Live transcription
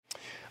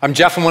I'm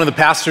Jeff. I'm one of the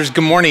pastors.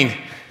 Good morning.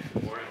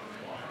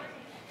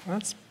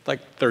 That's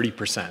like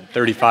 30%,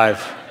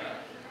 35.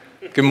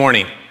 Good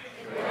morning.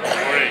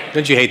 Good morning.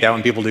 Don't you hate that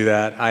when people do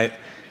that?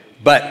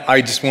 But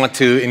I just want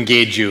to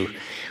engage you.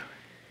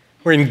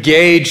 We're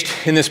engaged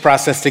in this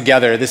process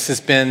together. This has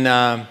been,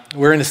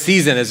 we're in a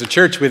season as a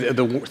church with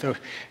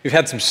we've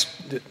had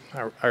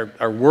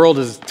our world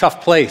is a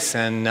tough place,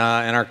 and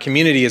our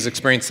community has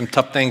experienced some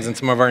tough things, and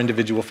some of our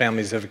individual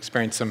families have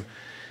experienced some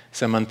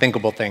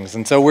unthinkable things.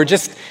 And so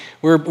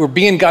we're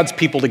being God's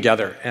people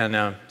together,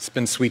 and it's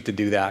been sweet to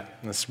do that.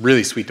 And it's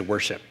really sweet to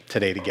worship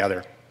today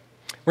together.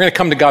 We're going to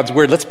come to God's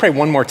word. Let's pray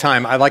one more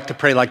time. I like to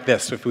pray like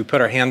this. If we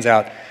put our hands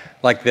out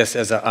like this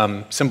as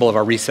a symbol of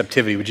our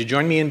receptivity, would you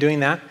join me in doing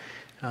that?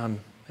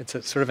 It's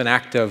a sort of an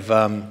act of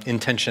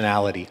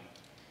intentionality.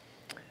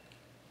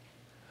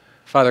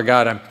 Father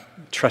God, I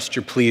trust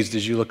you're pleased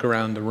as you look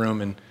around the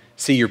room and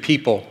see your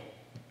people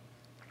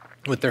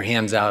with their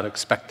hands out,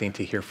 expecting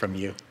to hear from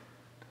you.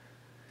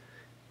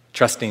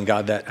 Trusting,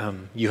 God, that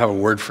you have a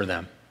word for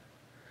them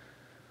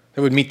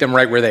that would meet them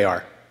right where they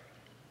are.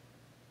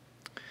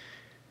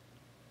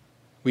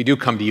 We do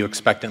come to you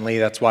expectantly.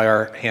 That's why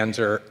our hands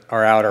are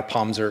out, our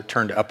palms are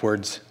turned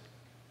upwards.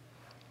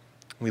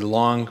 We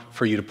long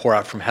for you to pour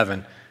out from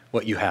heaven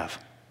what you have.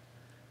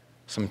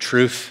 Some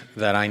truth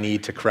that I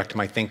need to correct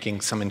my thinking,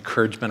 some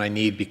encouragement I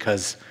need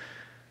because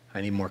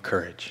I need more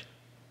courage.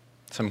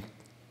 Some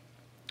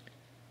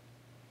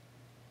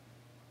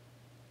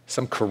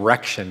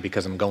correction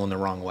because I'm going the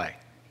wrong way.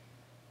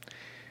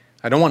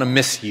 I don't want to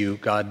miss you,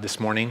 God,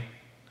 this morning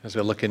as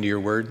we look into your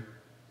word.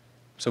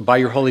 So by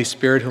your Holy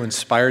Spirit who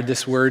inspired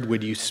this word,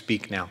 would you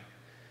speak now?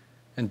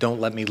 And don't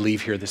let me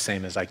leave here the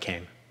same as I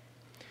came.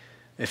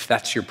 If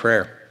that's your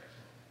prayer,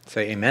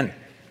 say amen.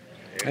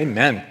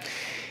 Amen.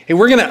 Hey,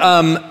 we're going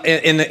to,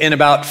 in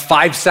about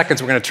 5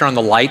 seconds, we're going to turn on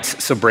the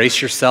lights, so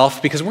brace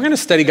yourself, because we're going to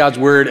study God's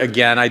word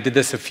again. I did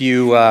this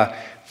 2,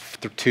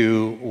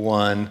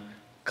 1,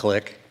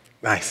 click.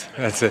 Nice,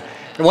 that's it.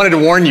 I wanted to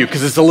warn you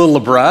because it's a little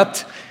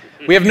abrupt.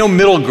 We have no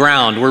middle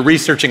ground. We're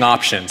researching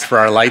options for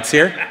our lights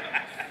here.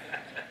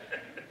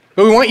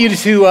 But we want you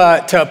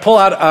to pull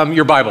out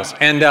your Bibles.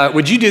 And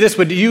would you do this?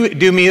 Would you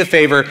do me a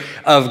favor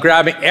of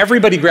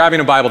everybody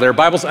grabbing a Bible? There are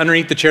Bibles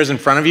underneath the chairs in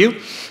front of you.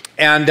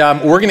 And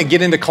we're going to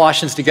get into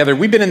Colossians together.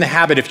 We've been in the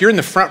habit, if you're in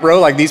the front row,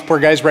 like these poor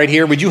guys right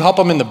here, would you help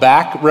them in the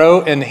back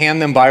row and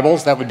hand them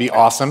Bibles? That would be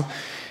awesome.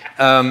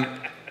 Pastor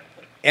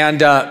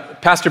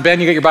Ben,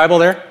 you got your Bible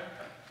there?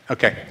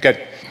 Okay, good.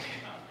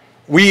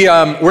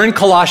 We're in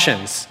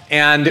Colossians,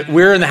 and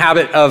we're in the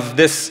habit of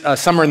this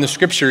summer in the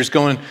scriptures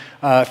going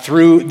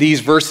through these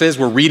verses.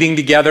 We're reading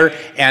together,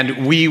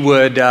 and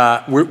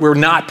we're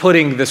not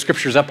putting the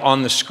scriptures up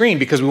on the screen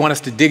because we want us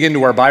to dig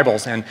into our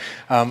Bibles. And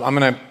I'm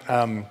going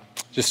to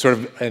just sort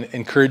of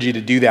encourage you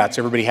to do that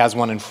so everybody has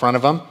one in front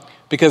of them,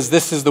 because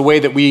this is the way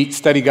that we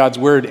study God's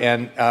word,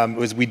 and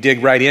as we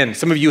dig right in.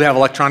 Some of you have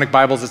electronic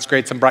Bibles. That's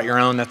great. Some brought your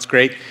own. That's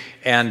great.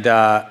 And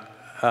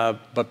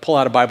but pull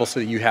out a Bible so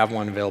that you have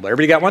one available.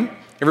 Everybody got one?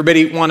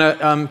 Everybody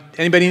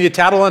anybody need to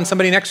tattle on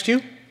somebody next to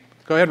you?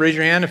 Go ahead, raise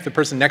your hand if the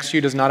person next to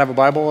you does not have a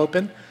Bible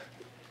open.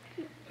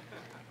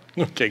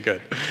 Okay,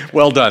 good.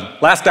 Well done.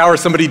 Last hour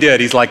somebody did.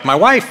 He's like, my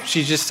wife,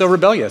 she's just so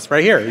rebellious.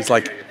 Right here. He's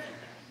like,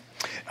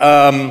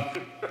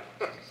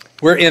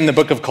 we're in the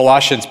book of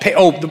Colossians.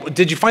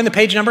 Did you find the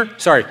page number?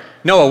 Sorry.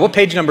 Noah, what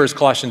page number is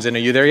Colossians in? Are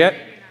you there yet?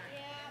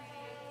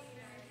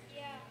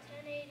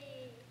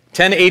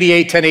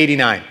 1088,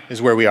 1089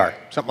 is where we are.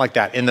 Something like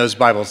that in those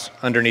Bibles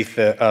underneath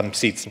the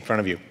seats in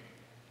front of you.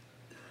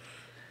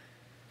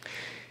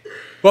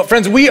 Well,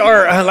 friends, we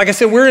are, like I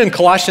said, we're in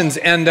Colossians,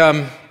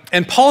 and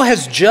Paul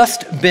has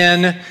just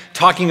been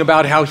talking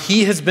about how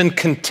he has been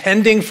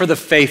contending for the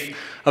faith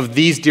of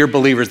these dear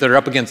believers that are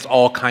up against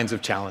all kinds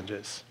of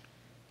challenges.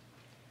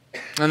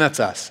 And that's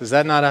us. Is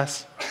that not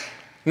us?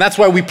 And that's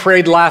why we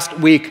prayed last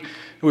week.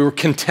 We were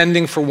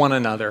contending for one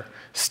another,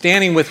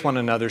 standing with one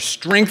another,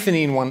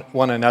 strengthening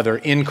one another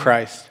in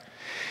Christ.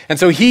 And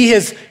so he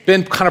has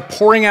been kind of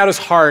pouring out his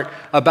heart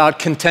about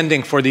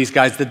contending for these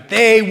guys, that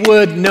they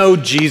would know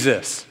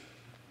Jesus.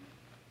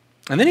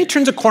 And then he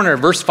turns a corner at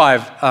verse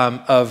 5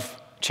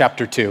 of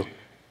chapter 2.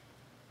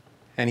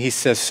 And he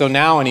says, so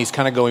now, and he's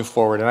kind of going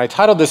forward. And I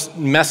titled this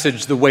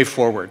message, The Way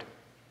Forward.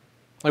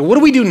 Like, what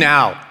do we do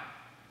now?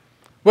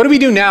 What do we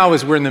do now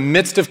as we're in the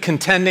midst of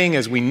contending,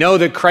 as we know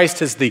that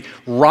Christ is the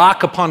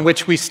rock upon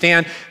which we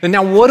stand? And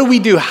now what do we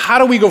do? How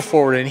do we go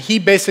forward? And he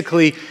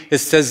basically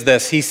says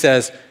this. He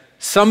says,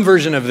 some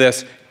version of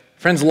this,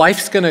 friends,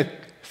 life's going to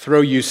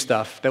throw you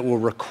stuff that will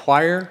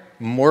require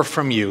more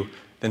from you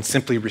than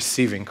simply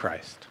receiving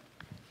Christ.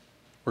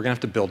 We're going to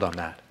have to build on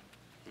that.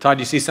 Todd,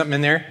 you see something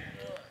in there?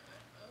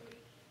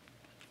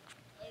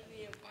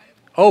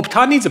 Oh,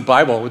 Todd needs a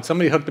Bible. Would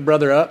somebody hook the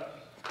brother up?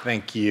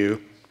 Thank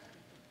you.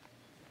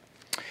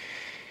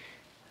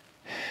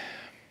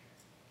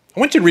 I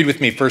want you to read with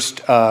me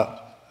first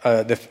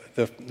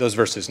those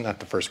verses, not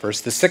the first verse,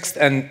 the 6th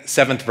and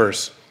 7th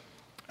verse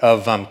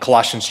of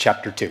Colossians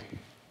chapter 2.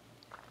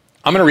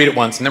 I'm going to read it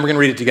once, and then we're going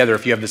to read it together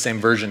if you have the same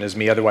version as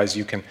me. Otherwise,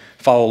 you can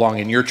follow along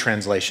in your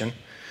translation.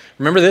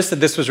 Remember that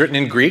this was written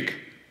in Greek?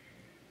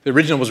 The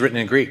original was written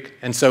in Greek,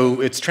 and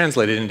so it's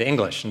translated into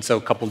English. And so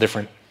a couple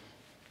different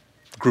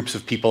groups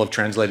of people have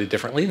translated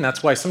differently, and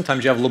that's why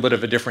sometimes you have a little bit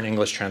of a different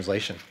English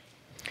translation.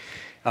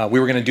 We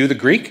were going to do the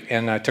Greek,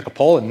 and I took a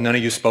poll, and none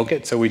of you spoke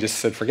it, so we just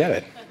said, forget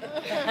it,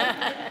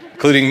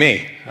 including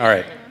me. All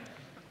right.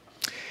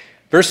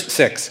 Verse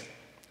 6,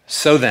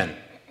 so then,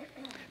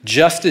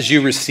 just as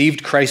you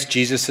received Christ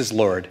Jesus as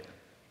Lord,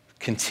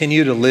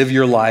 continue to live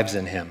your lives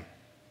in him,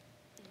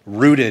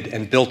 rooted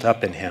and built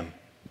up in him,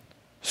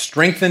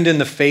 strengthened in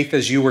the faith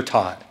as you were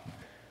taught,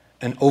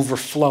 and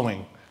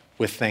overflowing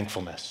with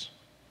thankfulness.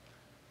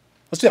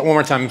 Let's do that one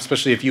more time,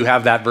 especially if you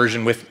have that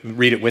version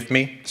read it with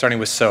me, starting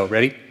with so.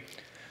 Ready?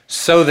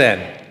 So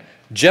then,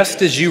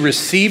 just as you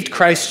received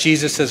Christ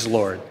Jesus as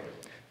Lord,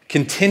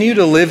 continue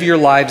to live your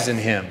lives in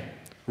him,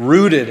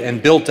 rooted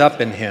and built up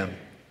in him,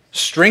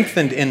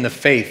 strengthened in the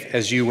faith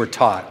as you were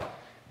taught,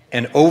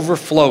 and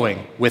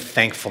overflowing with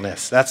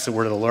thankfulness. That's the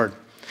word of the Lord.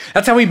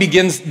 That's how he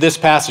begins this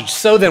passage.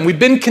 So then, we've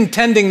been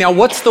contending. Now,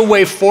 what's the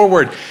way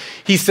forward?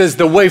 He says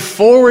the way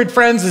forward,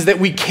 friends, is that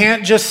we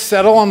can't just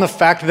settle on the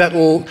fact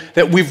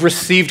that we've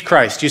received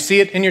Christ. You see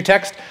it in your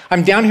text?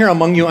 I'm down here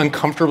among you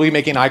uncomfortably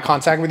making eye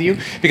contact with you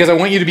because I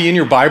want you to be in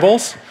your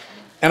Bibles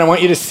and I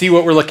want you to see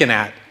what we're looking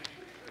at.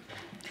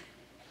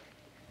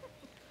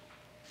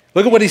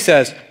 Look at what he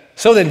says.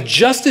 So then,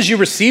 just as you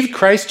received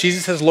Christ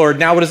Jesus as Lord,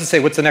 now what does it say?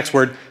 What's the next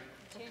word?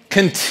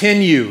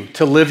 Continue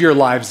to live your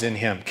lives in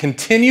him.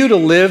 Continue to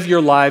live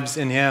your lives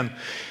in him.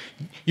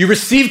 You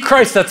received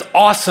Christ, that's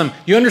awesome.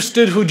 You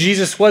understood who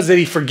Jesus was, that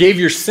he forgave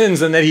your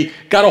sins and that he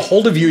got a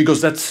hold of you. He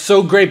goes, that's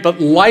so great, but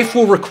life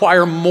will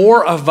require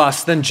more of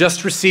us than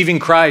just receiving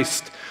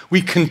Christ.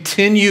 We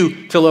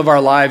continue to live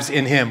our lives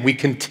in him. We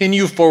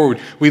continue forward.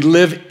 We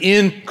live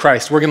in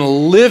Christ. We're going to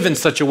live in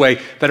such a way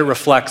that it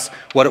reflects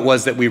what it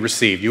was that we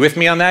received. You with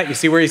me on that? You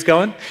see where he's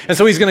going? And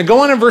so he's going to go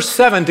on in verse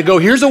 7 to go,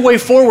 here's a way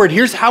forward.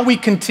 Here's how we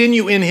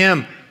continue in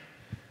him.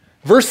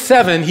 Verse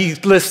 7, he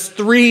lists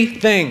 3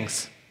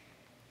 things.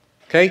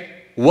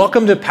 Okay?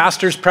 Welcome to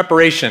pastor's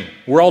preparation.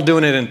 We're all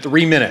doing it in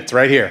 3 minutes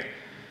right here.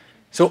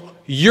 So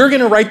you're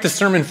going to write the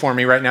sermon for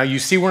me right now. You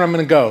see where I'm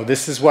going to go.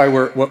 This is why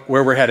where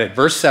we're headed.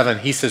 Verse 7,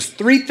 he says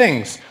 3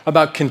 things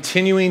about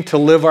continuing to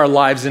live our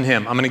lives in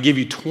him. I'm going to give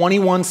you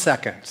 21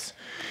 seconds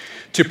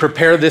to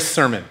prepare this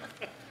sermon.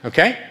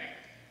 Okay?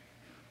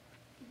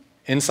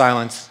 In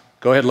silence,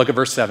 go ahead and look at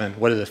verse 7.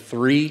 What are the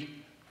 3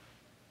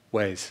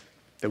 ways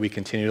that we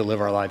continue to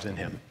live our lives in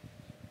him?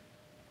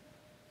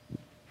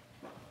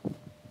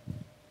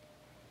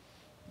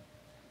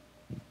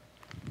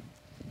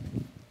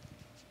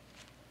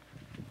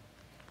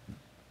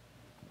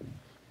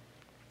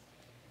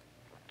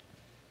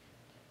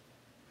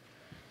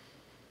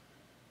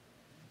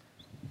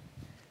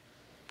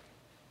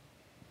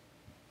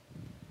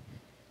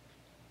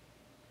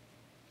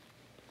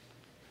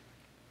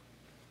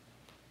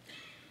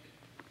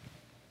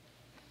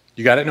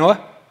 You got it,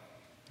 Noah?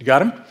 You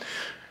got him?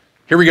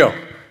 Here we go.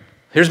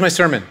 Here's my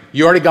sermon.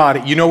 You already got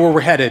it. You know where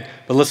we're headed,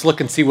 but let's look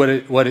and see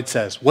what it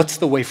says. What's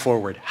the way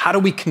forward? How do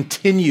we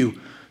continue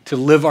to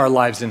live our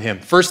lives in him?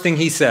 First thing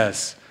he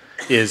says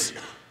is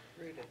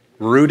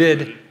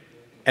rooted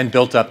and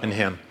built up in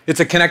him.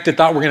 It's a connected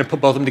thought. We're going to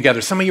put both of them together.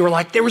 Some of you were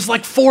like, there was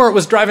like 4. It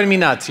was driving me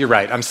nuts. You're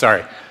right. I'm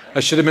sorry. I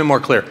should have been more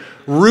clear.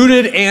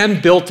 Rooted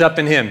and built up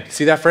in him.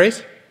 See that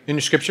phrase in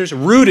your scriptures?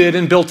 Rooted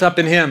and built up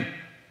in him.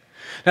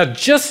 Now,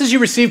 just as you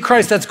receive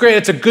Christ, that's great.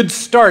 It's a good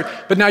start.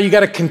 But now you got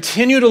to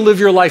continue to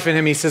live your life in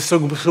him. He says,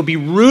 so be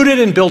rooted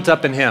and built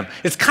up in him.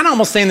 It's kind of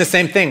almost saying the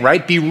same thing,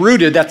 right? Be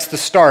rooted, that's the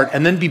start,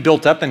 and then be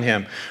built up in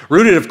him.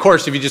 Rooted, of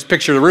course, if you just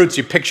picture the roots,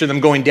 you picture them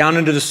going down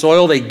into the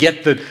soil. They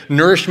get the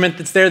nourishment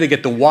that's there. They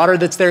get the water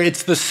that's there.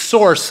 It's the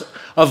source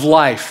of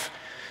life.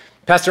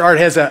 Pastor Art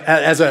has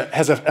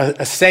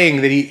a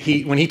saying that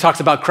he when he talks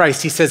about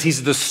Christ, he says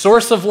he's the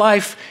source of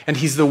life and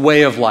he's the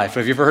way of life.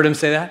 Have you ever heard him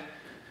say that?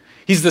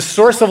 He's the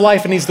source of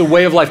life and he's the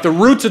way of life. The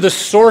roots are the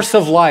source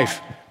of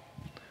life.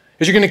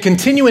 As you're going to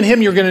continue in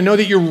him, you're going to know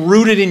that you're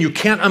rooted in. You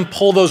can't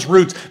unpull those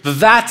roots.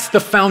 That's the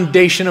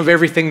foundation of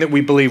everything that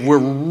we believe. We're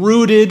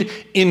rooted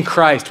in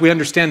Christ. We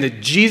understand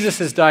that Jesus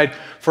has died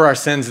for our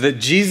sins, that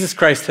Jesus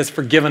Christ has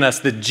forgiven us,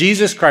 that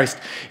Jesus Christ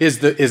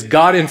is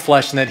God in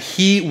flesh, and that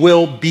he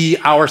will be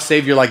our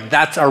Savior. Like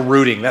that's our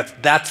rooting.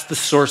 That's the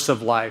source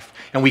of life.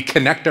 And we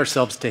connect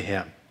ourselves to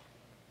him,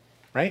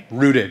 right?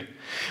 Rooted.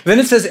 Then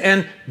it says,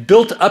 and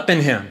built up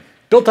in him.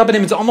 Built up in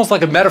him, it's almost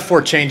like a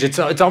metaphor change. It's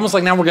almost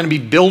like now we're going to be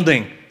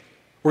building.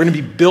 We're going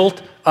to be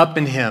built up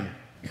in him.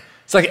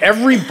 It's like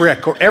every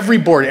brick or every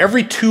board,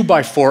 every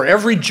 2x4,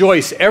 every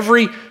joist,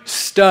 every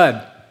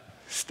stud,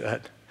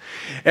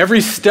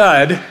 every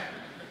stud,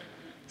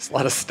 it's a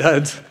lot of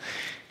studs.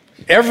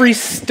 Every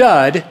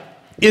stud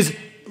is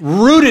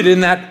rooted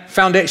in that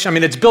foundation. I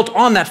mean, it's built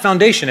on that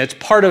foundation. It's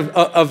part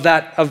of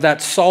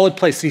that solid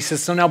place. He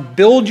says, so now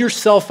build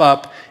yourself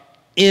up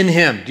in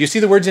him. Do you see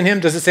the words in him?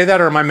 Does it say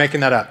that or am I making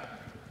that up?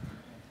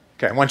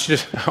 Okay, I want you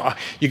to,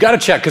 you got to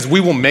check because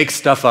we will make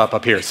stuff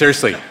up here.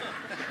 Seriously.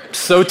 I'm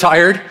so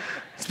tired.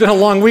 It's been a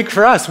long week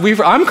for us.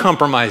 I'm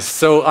compromised,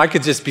 so I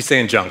could just be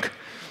saying junk.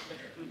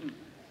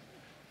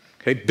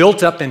 Okay,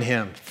 built up in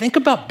him. Think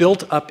about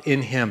built up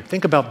in him.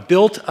 Think about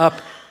built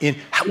up in,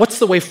 what's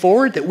the way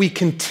forward? That we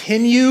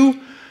continue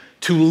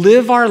to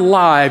live our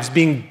lives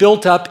being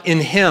built up in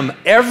him.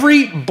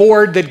 Every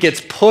board that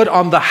gets put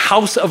on the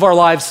house of our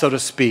lives, so to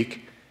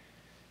speak,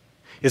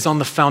 is on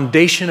the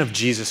foundation of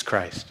Jesus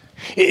Christ.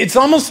 It's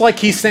almost like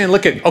he's saying,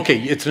 look at,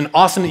 okay, it's been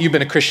awesome that you've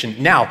been a Christian.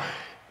 Now,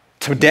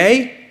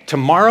 today,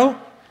 tomorrow,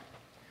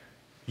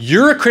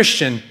 you're a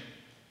Christian.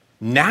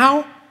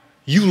 Now,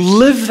 you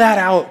live that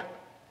out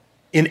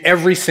in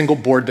every single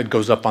board that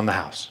goes up on the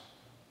house.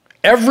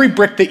 Every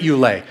brick that you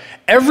lay,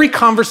 every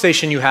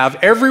conversation you have,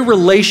 every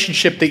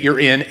relationship that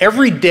you're in,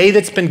 every day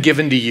that's been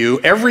given to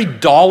you, every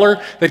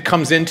dollar that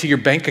comes into your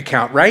bank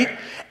account, right?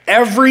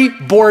 Every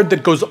board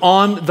that goes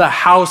on the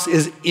house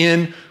is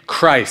in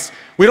Christ.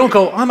 We don't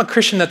go, I'm a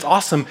Christian, that's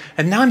awesome,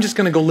 and now I'm just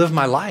gonna go live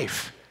my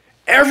life.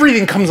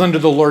 Everything comes under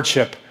the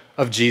lordship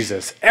of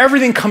Jesus.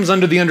 Everything comes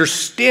under the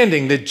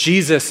understanding that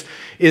Jesus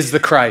is the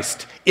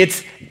Christ.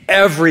 It's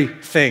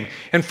everything.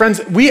 And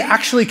friends, we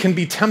actually can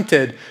be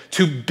tempted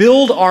to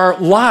build our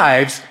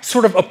lives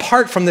sort of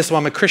apart from this, well,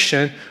 I'm a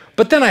Christian,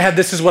 but then I have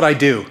this is what I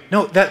do.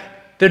 No,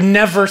 they're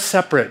never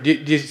separate. Do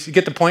you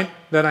get the point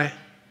that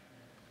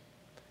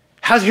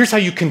here's how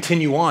you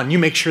continue on. You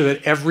make sure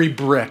that every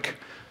brick,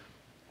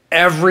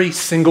 every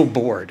single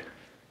board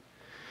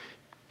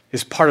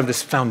is part of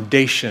this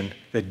foundation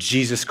that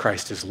Jesus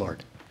Christ is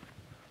Lord.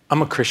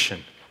 I'm a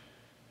Christian.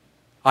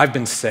 I've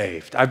been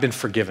saved. I've been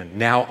forgiven.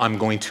 Now I'm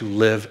going to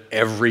live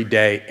every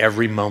day,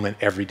 every moment,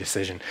 every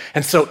decision.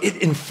 And so it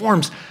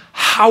informs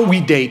how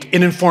we date.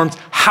 It informs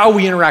how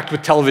we interact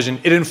with television.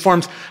 It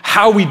informs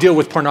how we deal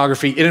with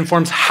pornography. It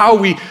informs how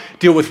we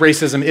deal with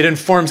racism. It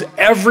informs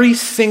every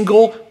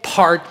single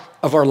part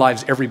of our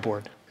lives, every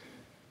board.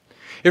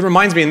 It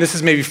reminds me, and this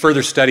is maybe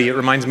further study, it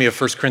reminds me of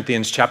 1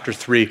 Corinthians chapter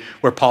 3,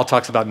 where Paul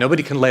talks about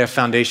nobody can lay a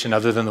foundation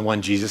other than the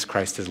one Jesus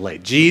Christ has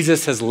laid.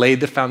 Jesus has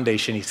laid the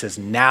foundation. He says,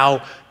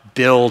 now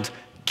build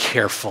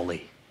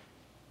carefully.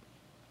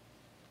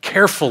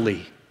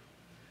 Carefully.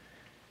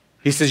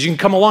 He says, you can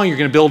come along, you're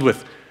going to build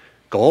with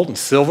gold and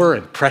silver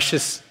and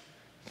precious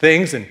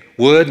things and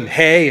wood and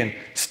hay and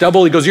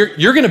stubble. He goes,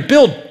 you're going to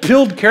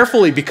build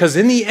carefully, because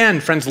in the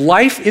end, friends,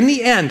 life in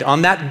the end,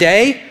 on that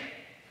day,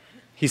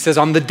 he says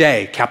on the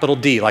day, capital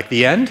D, like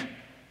the end,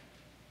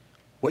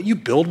 what you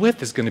build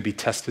with is going to be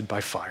tested by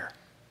fire.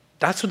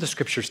 That's what the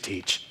scriptures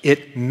teach.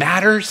 It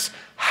matters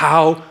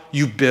how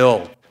you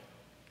build.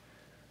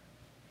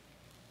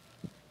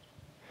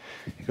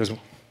 He goes,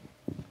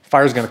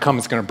 fire's going to come,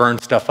 it's going to burn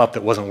stuff up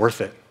that wasn't worth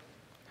it.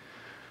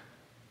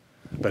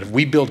 But if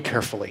we build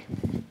carefully,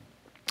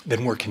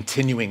 then we're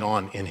continuing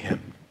on in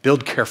him.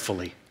 Build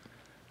carefully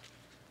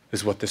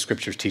is what the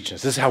scriptures teach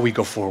us. This is how we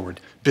go forward.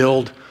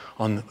 Build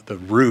on the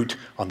root,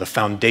 on the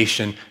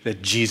foundation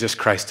that Jesus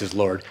Christ is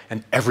Lord,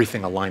 and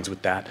everything aligns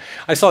with that.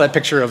 I saw that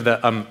picture of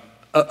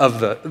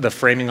the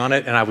framing on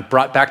it, and I was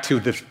brought back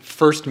to the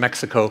first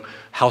Mexico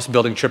house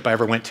building trip I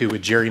ever went to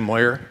with Jerry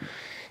Moyer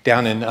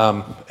down in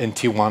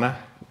Tijuana.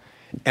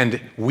 And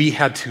we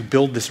had to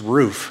build this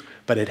roof,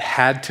 but it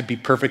had to be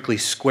perfectly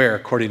square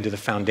according to the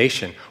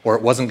foundation, or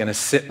it wasn't gonna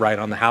sit right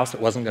on the house,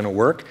 it wasn't gonna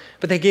work.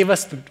 But they gave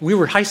us, we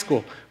were high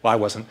school, well, I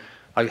wasn't.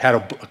 I had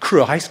a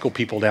crew of high school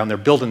people down there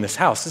building this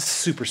house. This is a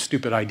super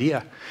stupid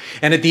idea.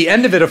 And at the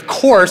end of it, of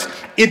course,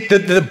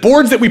 the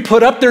boards that we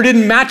put up there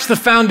didn't match the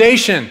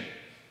foundation.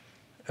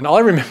 And all I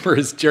remember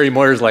is Jerry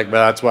Moyer's like,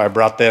 well, that's why I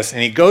brought this.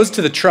 And he goes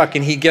to the truck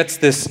and he gets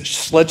this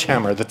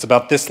sledgehammer that's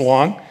about this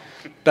long,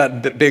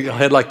 that big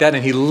head like that,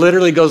 and he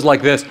literally goes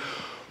like this,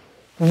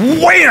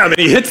 wham, and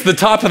he hits the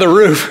top of the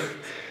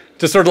roof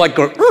to sort of like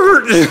go,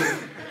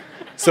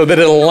 so that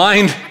it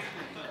aligned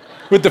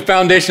with the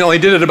foundation. Only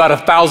did it about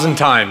 1,000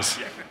 times.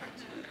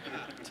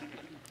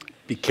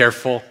 Be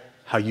careful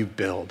how you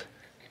build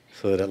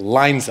so that it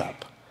lines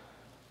up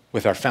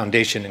with our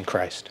foundation in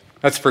Christ.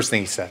 That's the first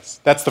thing he says.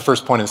 That's the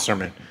first point of the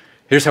sermon.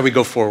 Here's how we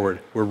go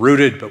forward. We're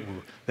rooted, but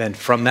then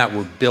from that,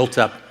 we're built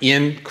up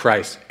in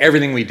Christ.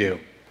 Everything we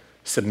do,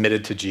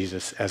 submitted to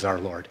Jesus as our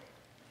Lord.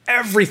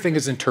 Everything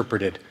is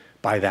interpreted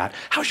by that.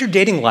 How's your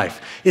dating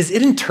life? Is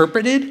it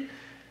interpreted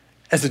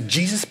as a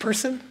Jesus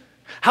person?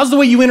 How's the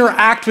way you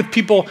interact with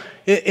people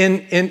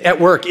at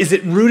work? Is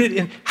it rooted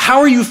in, how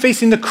are you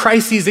facing the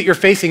crises that you're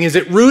facing? Is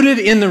it rooted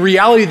in the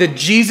reality that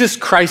Jesus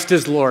Christ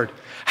is Lord?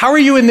 How are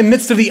you in the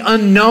midst of the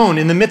unknown,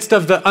 in the midst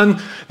of the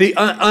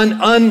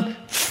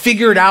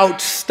unfigured out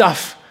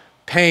stuff,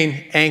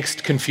 pain,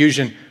 angst,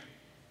 confusion?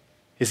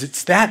 Is it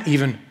that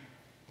even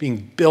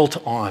being built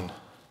on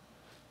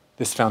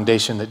this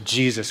foundation that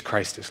Jesus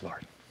Christ is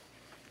Lord?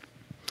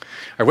 All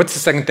right, what's the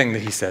second thing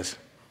that he says?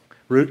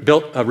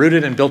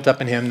 Rooted and built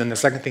up in him. Then the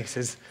second thing he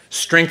says,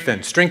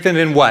 strengthened. Strengthened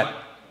in what?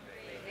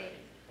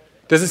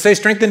 Does it say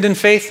strengthened in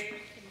faith?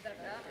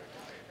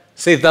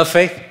 Say the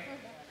faith.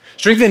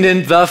 Strengthened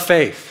in the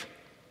faith,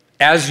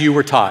 as you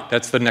were taught.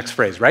 That's the next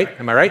phrase, right?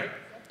 Am I right?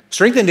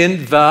 Strengthened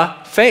in the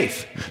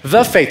faith.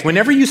 The faith.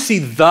 Whenever you see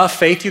the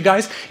faith, you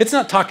guys, it's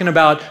not talking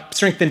about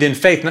strengthened in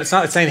faith. It's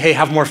not saying, hey,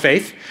 have more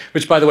faith,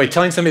 which, by the way,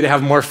 telling somebody to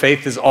have more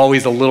faith is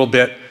always a little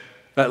bit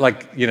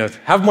like,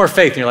 have more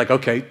faith. And you're like,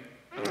 okay,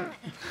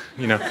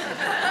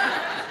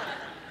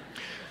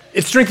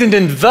 It's strengthened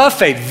in the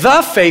faith.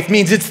 The faith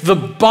means it's the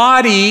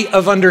body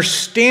of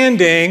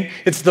understanding.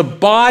 It's the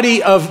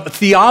body of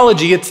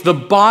theology. It's the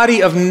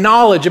body of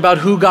knowledge about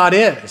who God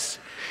is.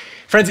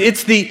 Friends,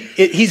 he's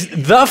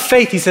the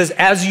faith, he says,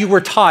 as you were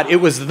taught. It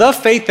was the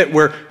faith that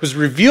was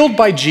revealed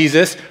by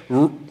Jesus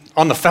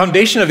on the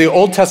foundation of the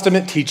Old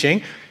Testament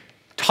teaching,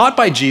 taught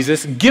by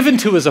Jesus, given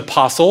to his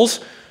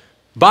apostles,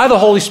 by the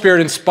Holy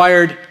Spirit,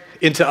 inspired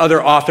into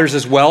other authors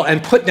as well,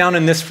 and put down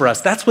in this for us.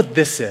 That's what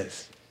this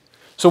is.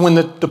 So when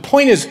the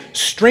point is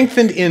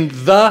strengthened in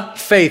the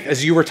faith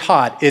as you were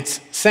taught, it's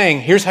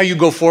saying, here's how you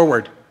go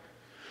forward.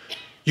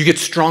 You get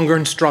stronger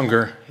and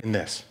stronger in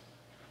this.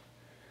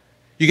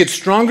 You get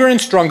stronger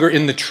and stronger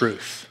in the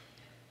truth.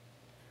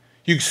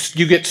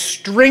 You get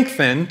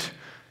strengthened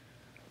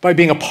by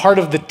being a part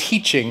of the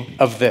teaching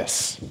of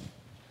this.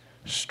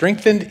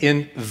 Strengthened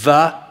in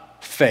the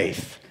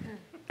faith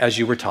as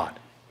you were taught.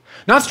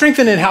 Not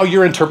strengthened in how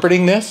you're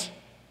interpreting this,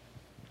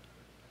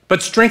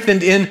 but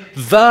strengthened in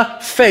the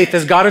faith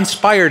as God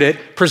inspired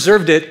it,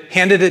 preserved it,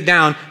 handed it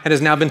down, and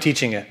has now been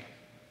teaching it.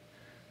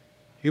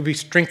 You'll be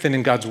strengthened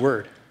in God's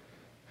word.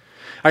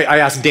 I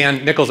asked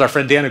Dan Nichols, our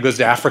friend Dan, who goes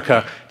to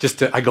Africa,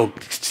 I go,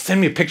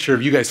 send me a picture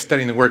of you guys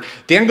studying the word.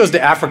 Dan goes to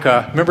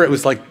Africa. Remember, it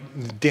was like,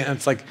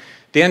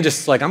 Dan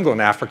just like, I'm going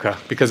to Africa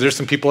because there's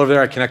some people over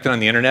there I connected on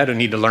the internet who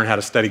need to learn how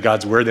to study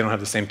God's word. They don't have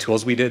the same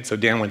tools we did. So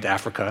Dan went to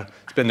Africa.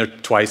 He's been there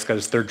twice, got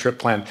his third trip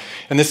planned.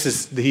 And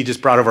he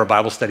just brought over a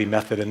Bible study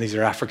method. And these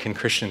are African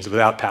Christians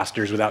without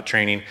pastors, without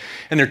training.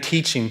 And they're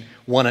teaching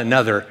one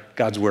another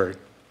God's word.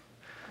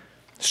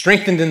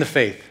 Strengthened in the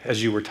faith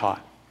as you were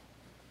taught.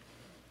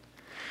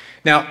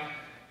 Now,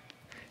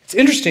 it's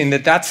interesting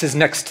that that's his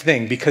next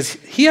thing because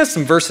he has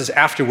some verses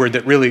afterward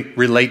that really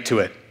relate to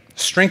it.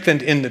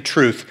 Strengthened in the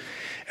truth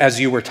as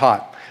you were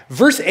taught.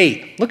 Verse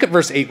 8, look at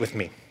verse 8 with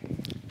me.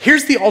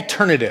 Here's the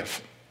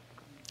alternative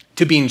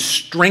to being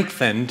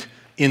strengthened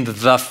in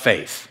the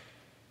faith.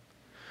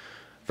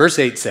 Verse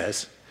 8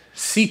 says,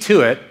 see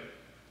to it,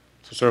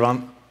 so sort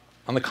of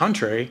on the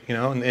contrary,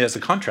 and as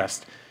a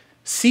contrast,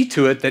 see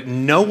to it that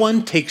no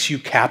one takes you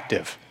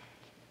captive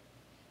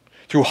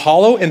through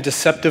hollow and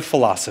deceptive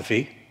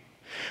philosophy,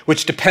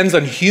 which depends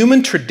on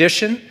human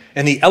tradition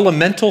and the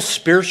elemental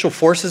spiritual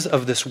forces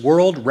of this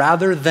world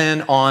rather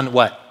than on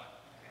what?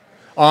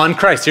 On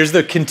Christ. Here's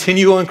the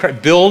continual in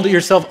Christ. Build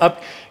yourself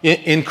up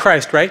in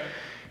Christ, right?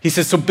 He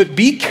says, but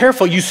be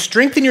careful. You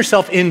strengthen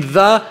yourself in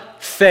the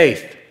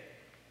faith,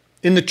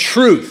 in the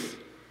truth.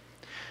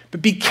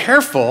 But be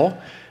careful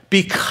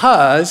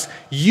because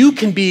you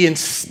can be,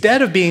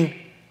 instead of being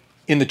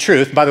in the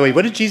truth, by the way,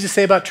 what did Jesus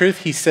say about truth?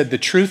 He said the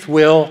truth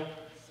will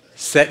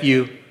set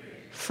you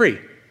free.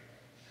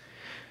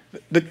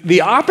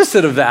 The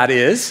opposite of that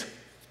is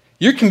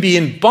you can be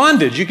in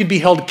bondage. You can be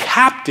held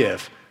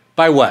captive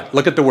by what?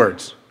 Look at the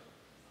words.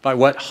 By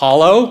what?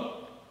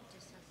 Hollow,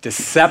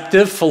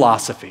 deceptive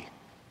philosophy.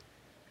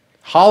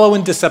 Hollow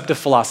and deceptive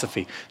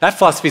philosophy. That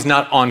philosophy is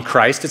not on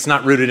Christ. It's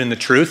not rooted in the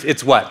truth.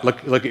 It's what?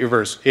 Look at your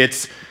verse.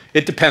 It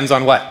depends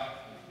on what?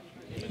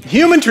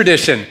 Human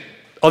tradition.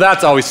 Oh,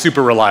 that's always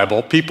super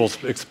reliable. People's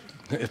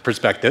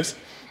perspectives.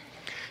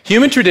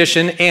 Human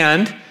tradition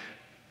and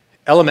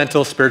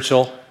elemental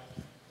spiritual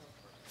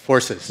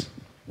forces.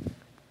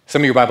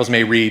 Some of your Bibles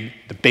may read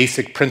the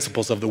basic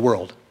principles of the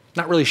world.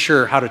 Not really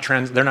sure how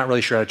to they're not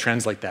really sure how to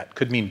translate that.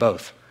 Could mean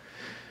both.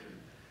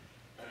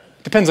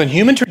 Depends on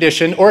human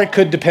tradition, or it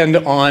could depend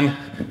on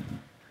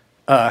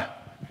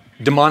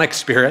demonic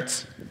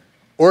spirits,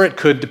 or it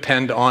could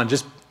depend on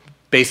just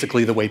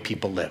basically the way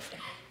people live,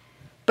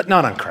 but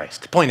not on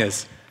Christ. The point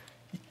is,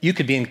 you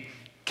could be in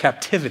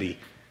captivity,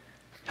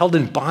 held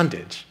in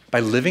bondage by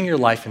living your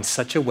life in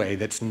such a way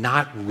that's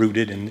not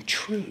rooted in the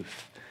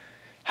truth.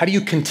 How do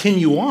you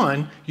continue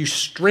on? You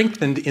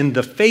strengthened in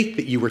the faith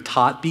that you were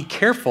taught. Be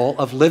careful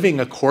of living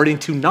according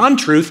to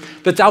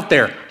non-truth that's out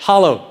there,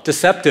 hollow,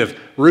 deceptive,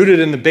 rooted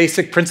in the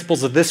basic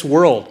principles of this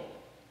world.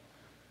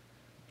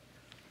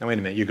 Now wait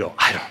a minute, you go,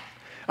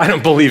 I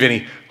don't believe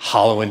any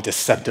hollow and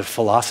deceptive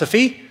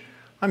philosophy.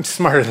 I'm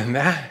smarter than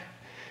that.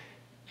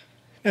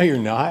 No, you're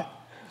not.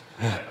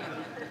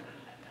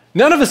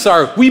 None of us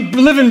are. We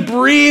live and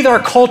breathe our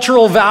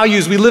cultural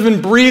values. We live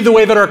and breathe the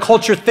way that our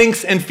culture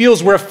thinks and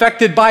feels. We're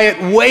affected by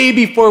it way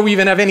before we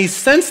even have any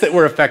sense that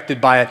we're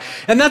affected by it.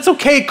 And that's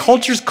okay.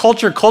 Culture's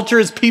culture. Culture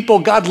is people.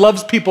 God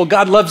loves people.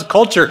 God loves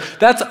culture.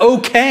 That's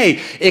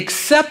okay.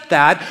 Except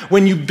that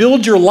when you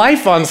build your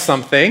life on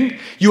something,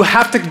 you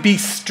have to be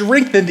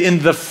strengthened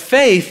in the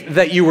faith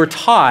that you were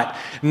taught,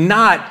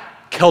 not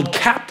held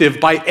captive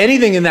by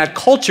anything in that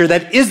culture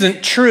that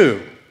isn't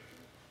true.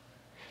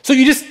 So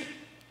you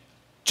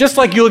just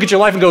like you look at your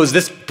life and go, is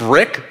this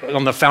brick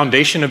on the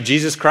foundation of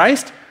Jesus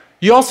Christ?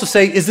 You also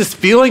say, is this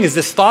feeling, is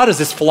this thought, is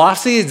this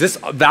philosophy, is this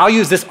value,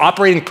 is this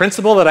operating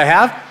principle that I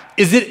have,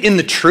 is it in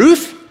the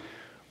truth?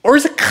 Or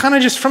is it kind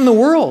of just from the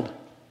world?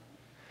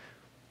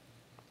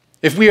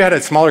 If we had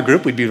a smaller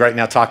group, we'd be right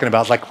now talking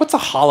about like, what's a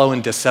hollow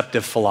and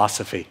deceptive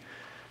philosophy?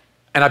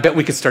 And I bet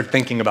we could start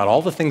thinking about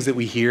all the things that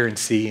we hear and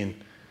see and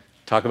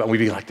talk about. We'd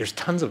be like, there's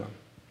tons of them.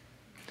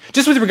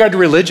 Just with regard to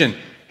religion,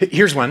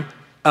 here's one.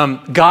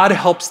 God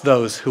helps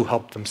those who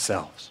help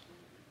themselves.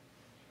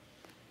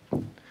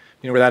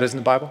 You know where that is in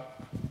the Bible?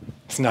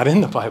 It's not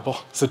in the Bible.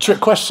 It's a trick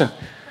question.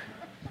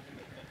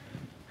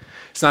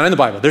 It's not in the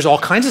Bible. There's all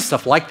kinds of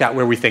stuff like that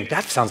where we think,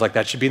 that sounds like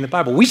that should be in the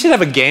Bible. We should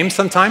have a game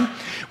sometime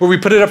where we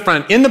put it up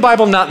front, in the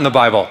Bible, not in the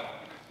Bible.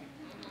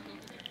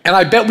 And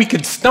I bet we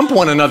could stump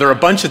one another a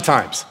bunch of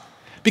times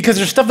because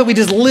there's stuff that we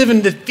just live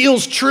in that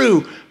feels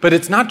true, but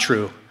it's not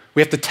true.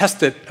 We have to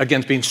test it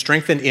against being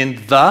strengthened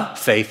in the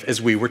faith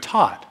as we were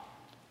taught.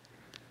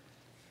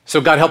 So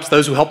God helps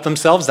those who help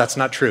themselves. That's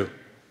not true.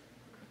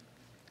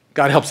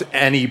 God helps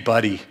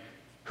anybody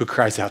who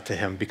cries out to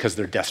him because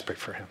they're desperate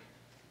for him,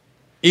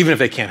 even if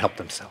they can't help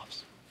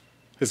themselves.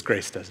 His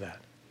grace does that.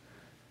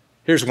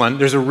 Here's one.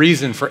 There's a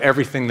reason for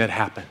everything that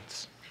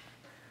happens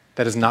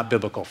that is not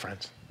biblical,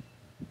 friends.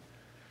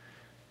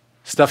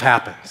 Stuff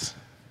happens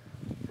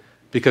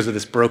because of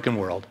this broken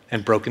world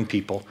and broken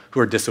people who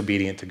are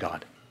disobedient to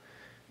God.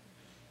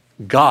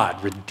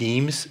 God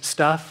redeems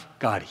stuff.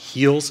 God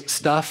heals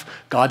stuff.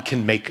 God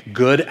can make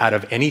good out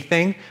of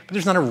anything, but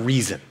there's not a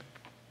reason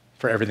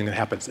for everything that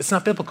happens. It's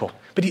not biblical,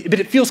 but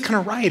it feels kind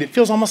of right. It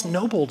feels almost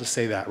noble to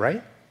say that,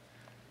 right?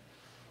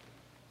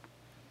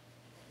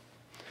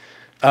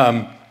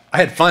 I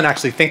had fun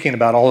actually thinking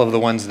about all of the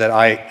ones that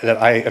I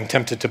am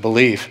tempted to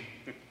believe.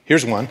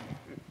 Here's one.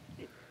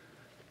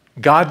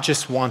 God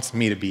just wants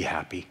me to be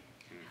happy.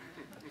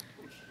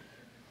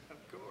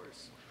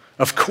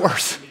 Of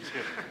course.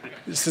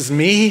 This is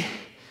me.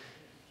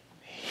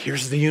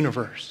 Here's the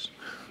universe.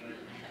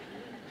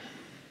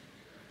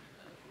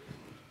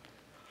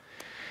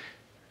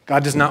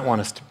 God does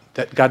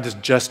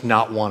just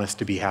not want us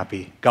to be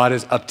happy. God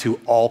is up to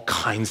all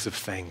kinds of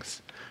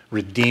things,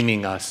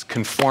 redeeming us,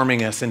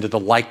 conforming us into the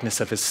likeness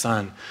of his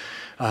Son,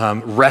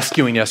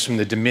 rescuing us from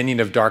the dominion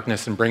of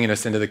darkness and bringing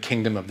us into the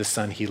kingdom of the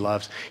Son he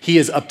loves. He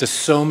is up to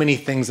so many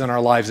things in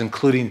our lives,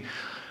 including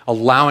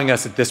allowing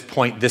us at this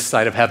point, this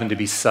side of heaven, to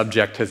be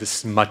subject to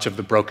this much of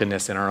the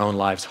brokenness in our own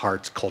lives,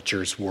 hearts,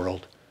 cultures,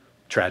 world,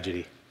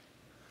 tragedy.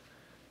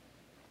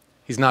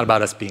 He's not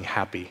about us being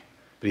happy,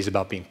 but he's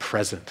about being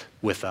present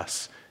with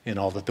us in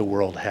all that the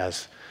world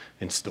has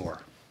in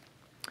store.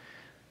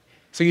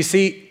 So you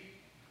see,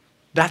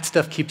 that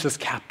stuff keeps us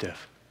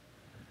captive.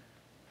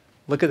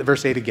 Look at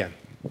verse 8 again.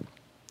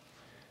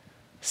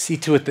 See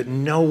to it that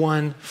no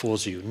one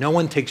fools you. No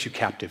one takes you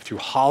captive through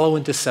hollow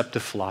and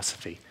deceptive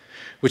philosophy,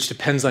 which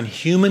depends on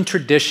human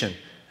tradition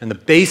and the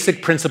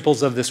basic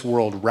principles of this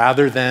world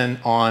rather than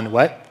on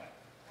what?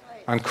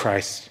 On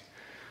Christ.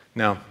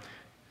 Now,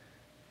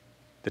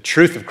 the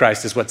truth of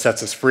Christ is what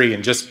sets us free,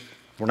 and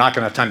we're not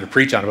going to have time to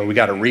preach on it, but we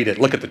got to read it.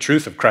 Look at the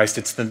truth of Christ.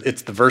 It's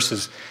the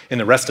verses in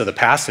the rest of the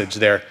passage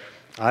there.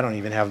 I don't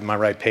even have my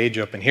right page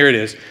open. Here it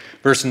is,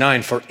 verse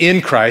 9. For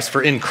in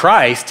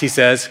Christ, he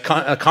says,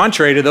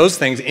 contrary to those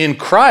things, in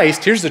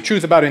Christ, here's the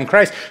truth about in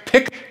Christ.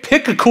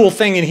 Pick a cool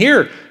thing in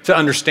here to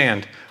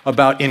understand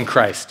about in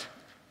Christ.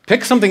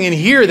 Pick something in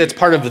here that's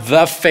part of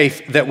the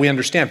faith that we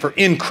understand. For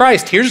in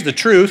Christ, here's the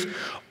truth,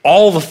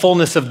 all the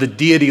fullness of the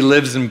deity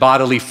lives in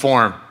bodily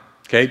form.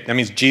 Okay, that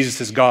means Jesus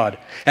is God.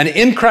 And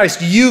in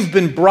Christ, you've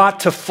been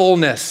brought to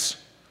fullness.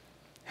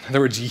 In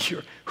other words,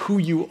 who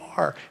you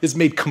are is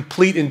made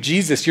complete in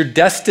Jesus. Your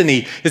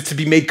destiny is to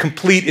be made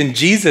complete in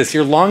Jesus.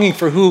 You're longing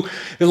for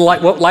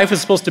what life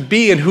is supposed to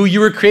be and who you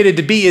were created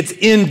to be. It's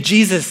in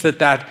Jesus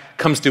that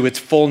comes to its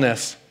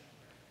fullness.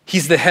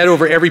 He's the head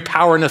over every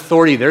power and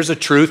authority. There's a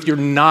truth. You're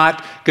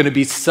not going to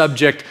be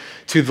subject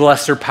to the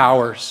lesser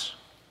powers.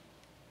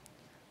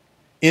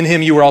 In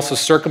him you were also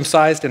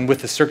circumcised, and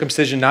with the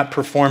circumcision not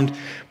performed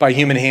by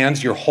human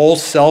hands, your whole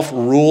self,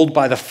 ruled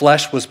by the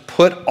flesh, was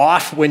put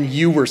off when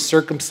you were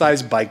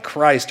circumcised by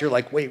Christ. You're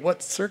like, wait,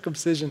 what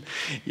circumcision?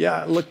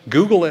 Yeah, look,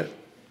 Google it.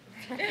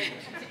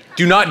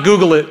 Do not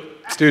Google it,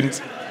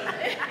 students.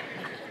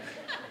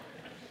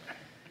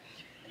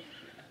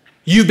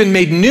 You've been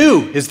made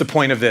new is the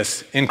point of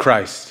this in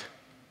Christ.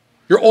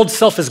 Your old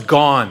self is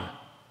gone.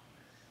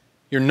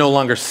 You're no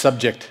longer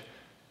subject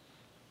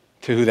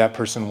to who that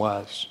person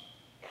was.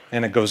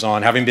 And it goes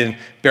on, having been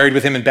buried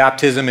with him in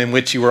baptism, in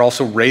which you were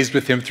also raised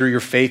with him through your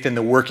faith in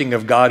the working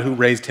of God who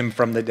raised him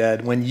from the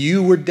dead. When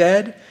you were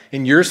dead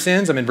in your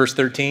sins, I'm in verse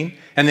 13,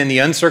 and in the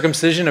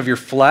uncircumcision of your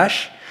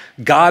flesh,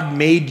 God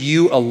made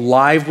you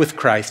alive with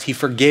Christ. He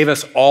forgave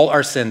us all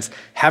our sins,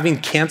 having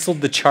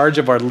canceled the charge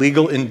of our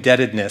legal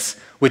indebtedness,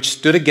 which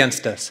stood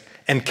against us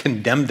and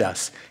condemned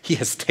us. He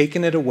has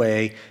taken it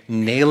away,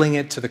 nailing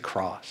it to the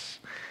cross.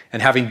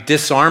 And having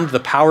disarmed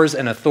the powers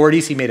and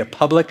authorities, he made a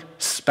public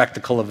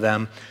spectacle of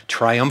them,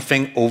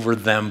 triumphing over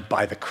them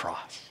by the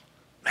cross.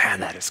 Man,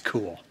 that is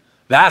cool.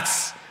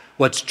 That's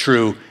what's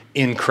true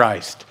in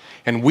Christ.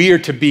 And we are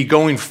to be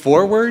going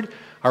forward,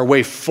 our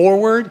way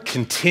forward,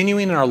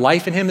 continuing in our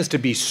life in him is to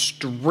be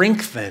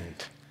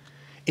strengthened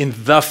in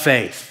the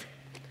faith.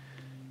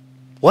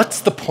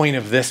 What's the point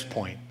of this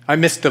point? I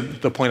missed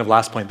the point of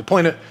last point. The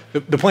point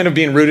of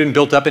being rooted and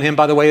built up in him,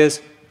 by the way,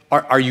 is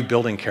are you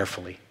building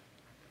carefully?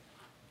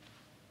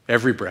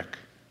 Every brick,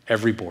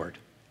 every board,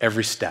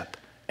 every step,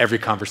 every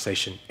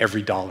conversation,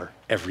 every dollar,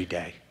 every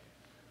day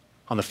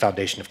on the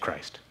foundation of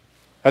Christ.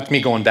 That's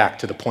me going back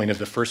to the point of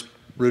the first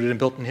rooted and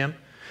built in him.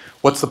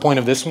 What's the point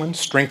of this one?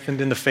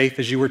 Strengthened in the faith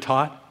as you were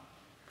taught.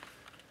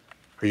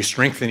 Are you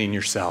strengthening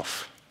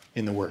yourself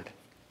in the word?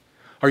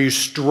 Are you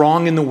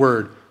strong in the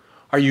word?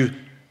 Are you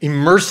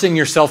immersing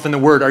yourself in the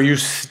word? Are you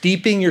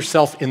steeping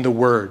yourself in the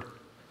word?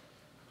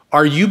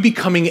 Are you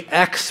becoming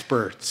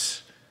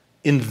experts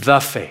in the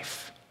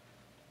faith?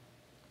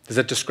 Does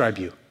that describe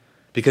you?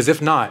 Because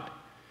if not,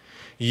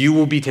 you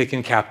will be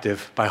taken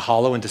captive by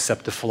hollow and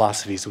deceptive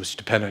philosophies which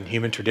depend on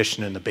human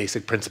tradition and the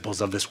basic principles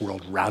of this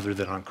world rather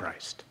than on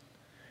Christ.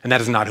 And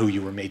that is not who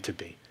you were made to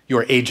be. You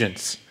are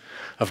agents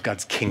of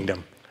God's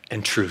kingdom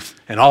and truth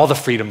and all the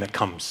freedom that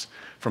comes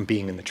from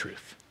being in the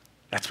truth.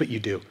 That's what you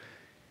do.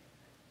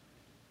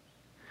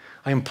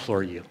 I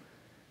implore you.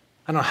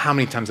 I don't know how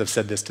many times I've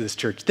said this to this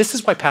church. This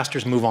is why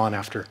pastors move on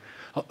after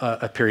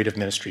a period of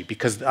ministry,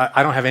 because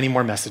I don't have any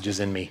more messages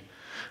in me.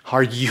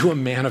 Are you a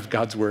man of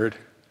God's word?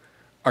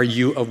 Are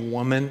you a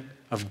woman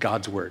of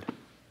God's word?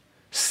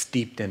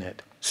 Steeped in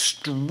it,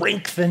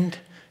 strengthened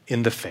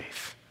in the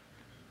faith.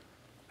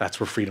 That's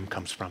where freedom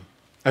comes from.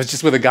 I was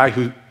just with a guy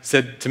who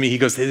said to me, he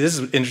goes, this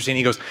is interesting.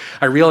 He goes,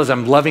 I realize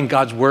I'm loving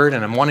God's word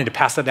and I'm wanting to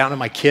pass that down to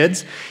my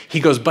kids. He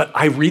goes, but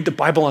I read the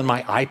Bible on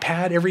my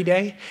iPad every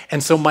day.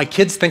 And so my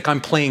kids think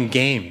I'm playing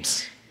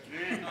games.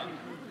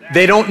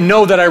 They don't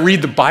know that I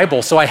read the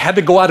Bible. So I had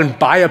to go out and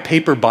buy a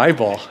paper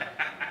Bible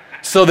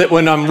so that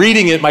when I'm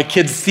reading it, my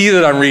kids see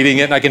that I'm reading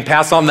it and I can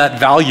pass on that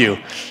value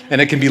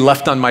and it can be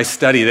left on my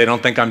study. They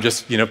don't think I'm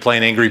just,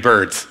 playing Angry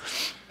Birds.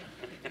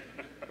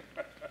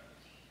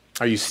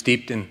 Are you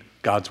steeped in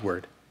God's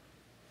word?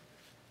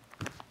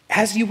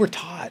 As you were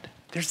taught,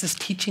 there's this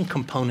teaching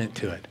component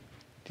to it.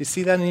 Do you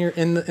see that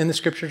in the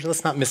scriptures?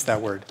 Let's not miss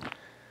that word.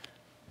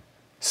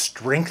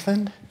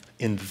 Strengthened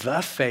in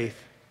the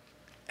faith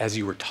as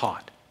you were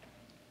taught.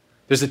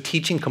 There's a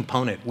teaching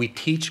component. We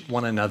teach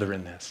one another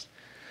in this.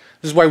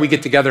 This is why we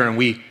get together and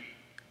we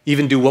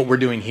even do what we're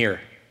doing here.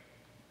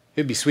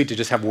 It'd be sweet to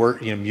just have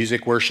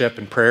music, worship,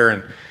 and prayer,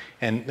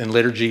 and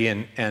liturgy,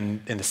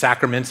 and the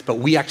sacraments, but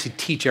we actually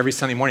teach every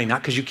Sunday morning,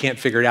 not because you can't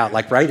figure it out.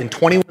 Right? In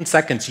 21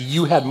 seconds,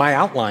 you had my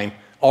outline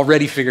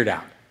already figured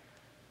out.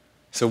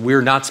 So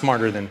we're not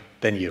smarter than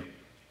you.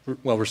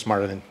 Well, we're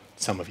smarter than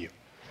some of you.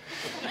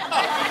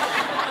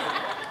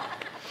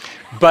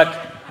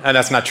 But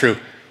that's not true.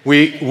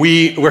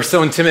 We're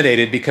so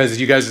intimidated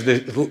because you guys,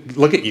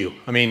 look at you.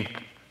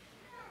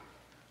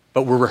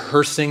 But we're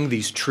rehearsing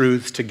these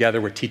truths together.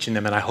 We're teaching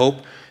them. And I hope,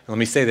 and let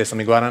me say this, let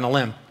me go out on a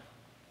limb.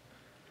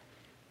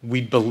 We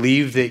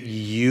believe that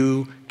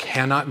you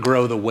cannot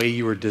grow the way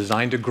you were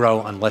designed to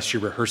grow unless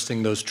you're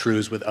rehearsing those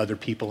truths with other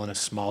people in a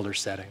smaller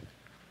setting,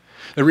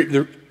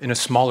 in a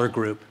smaller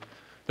group.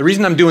 The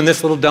reason I'm doing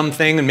this little dumb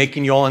thing and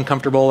making you all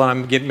uncomfortable and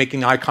I'm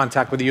making eye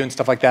contact with you and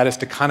stuff like that is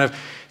to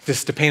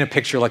to paint a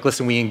picture like,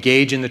 listen, we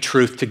engage in the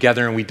truth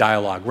together and we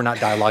dialogue. We're not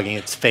dialoguing,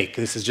 it's fake.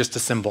 This is just a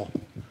symbol.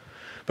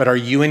 But are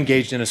you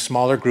engaged in a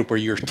smaller group where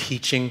you're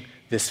teaching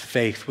this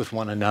faith with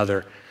one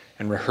another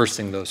and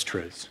rehearsing those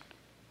truths?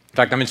 In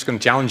fact, I'm just going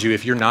to challenge you,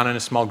 if you're not in a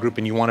small group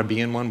and you want to be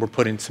in one, we're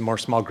putting some more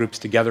small groups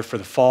together for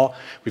the fall.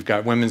 We've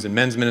got women's and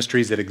men's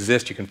ministries that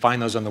exist. You can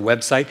find those on the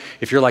website.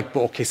 If you're like,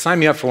 well, okay, sign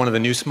me up for one of the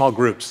new small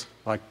groups,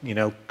 like,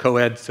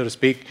 co-ed, so to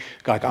speak,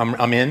 like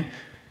I'm in.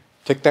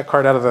 Take that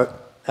card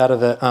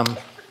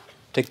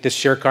take this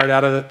share card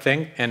out of the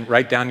thing and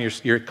write down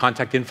your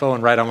contact info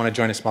and write, I want to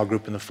join a small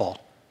group in the fall.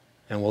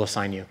 And we'll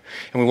assign you.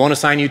 And we won't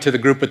assign you to the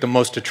group with the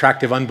most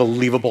attractive,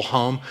 unbelievable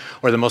home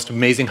or the most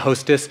amazing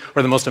hostess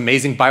or the most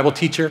amazing Bible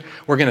teacher.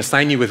 We're going to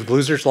assign you with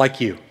losers like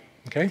you,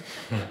 okay?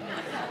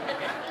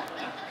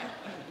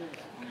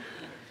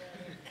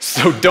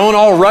 So don't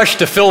all rush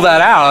to fill that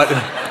out.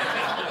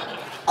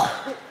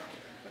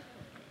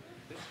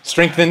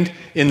 Strengthened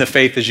in the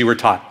faith as you were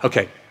taught.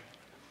 Okay,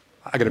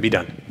 I got to be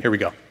done. Here we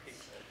go.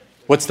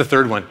 What's the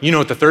third one? You know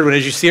what the third one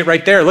is. You see it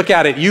right there. Look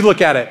at it. You look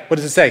at it. What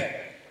does it say?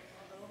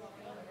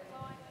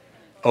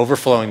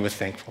 Overflowing with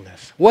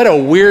thankfulness. What a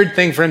weird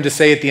thing for him to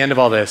say at the end of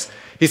all this.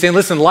 He's saying,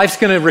 listen, life's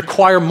going to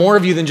require more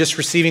of you than just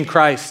receiving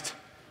Christ.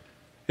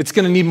 It's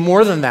going to need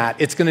more than that.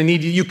 It's going to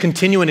need you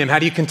continue in him. How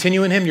do you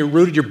continue in him? You're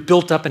rooted, you're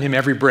built up in him,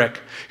 every brick.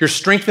 You're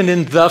strengthened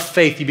in the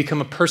faith. You become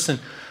a person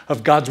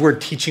of God's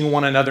word, teaching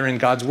one another in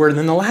God's word. And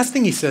then the last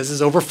thing he says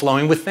is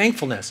overflowing with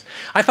thankfulness.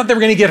 I thought they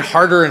were going to get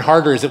harder and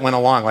harder as it went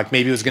along. Like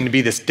maybe it was going to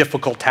be this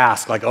difficult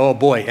task, like, oh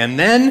boy. And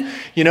then,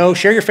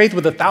 share your faith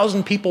with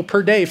 1,000 people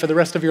per day for the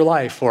rest of your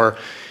life. Or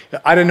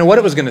I don't know what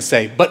it was going to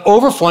say, but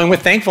overflowing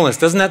with thankfulness.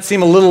 Doesn't that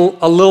seem a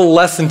little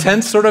less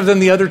intense sort of than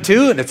the other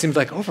two? And it seems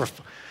like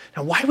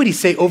Now, why would he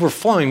say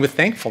overflowing with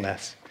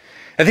thankfulness?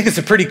 I think it's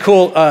a pretty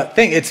cool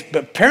thing.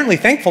 Apparently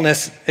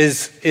thankfulness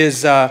is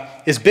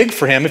big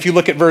for him. If you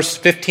look at verse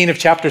 15 of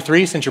chapter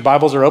 3, since your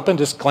Bibles are open,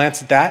 just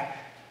glance at that.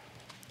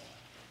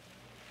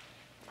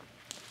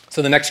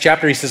 So the next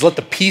chapter, he says, let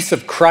the peace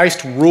of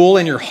Christ rule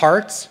in your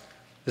hearts.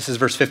 This is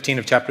verse 15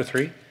 of chapter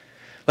 3.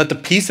 Let the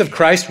peace of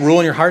Christ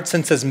rule in your hearts,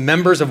 since as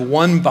members of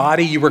one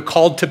body you were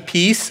called to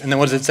peace. And then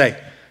what does it say?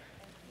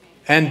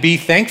 And be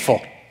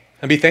thankful.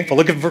 And be thankful.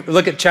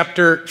 Look at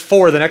chapter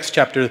 4, the next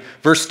chapter,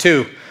 verse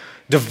 2.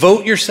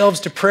 Devote yourselves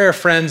to prayer,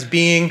 friends,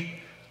 being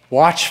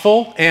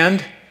watchful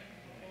and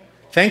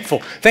thankful.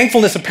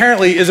 Thankfulness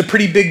apparently is a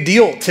pretty big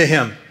deal to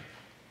him.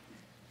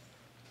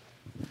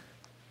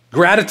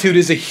 Gratitude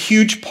is a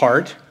huge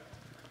part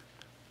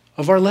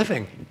of our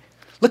living.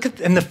 Look at,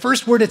 in the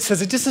first word it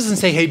says, it just doesn't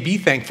say, hey, be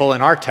thankful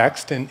in our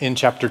text in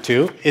chapter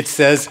 2. It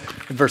says,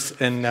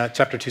 in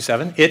chapter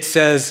 2:7, it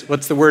says,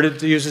 what's the word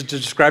it uses to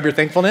describe your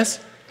thankfulness?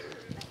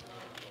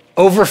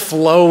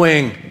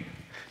 Overflowing.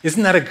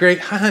 Isn't that a great,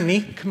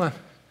 honey, come on.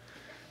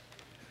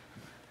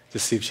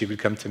 Just see if she would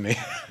come to me.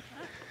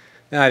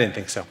 No, I didn't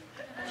think so.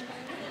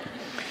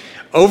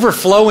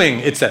 Overflowing,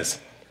 it says.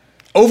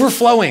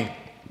 Overflowing.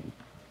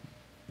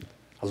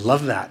 I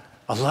love that.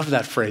 I love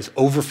that phrase,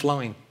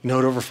 overflowing. You know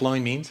what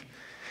overflowing means?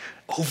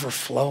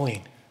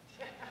 Overflowing.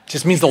 It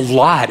just means a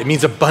lot. It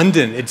means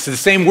abundant. It's the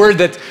same word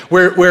that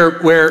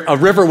where a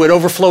river would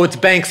overflow its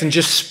banks and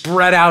just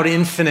spread out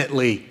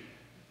infinitely.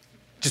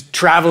 Just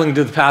traveling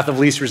to the path of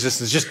least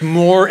resistance, just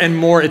more and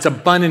more. It's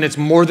abundant. It's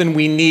more than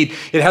we need.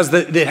 It has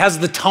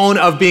the tone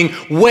of being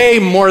way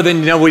more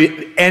than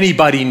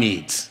anybody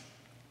needs.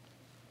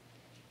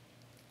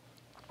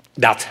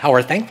 That's how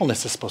our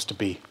thankfulness is supposed to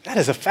be. That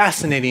is a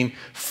fascinating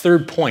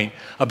third point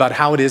about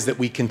how it is that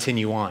we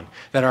continue on.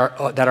 That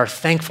our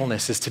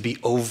thankfulness is to be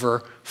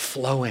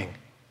overflowing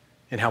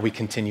in how we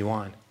continue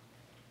on.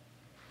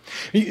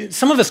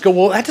 Some of us go,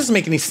 well, that doesn't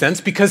make any sense,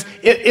 because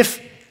if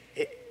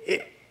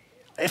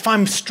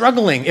I'm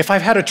struggling, if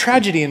I've had a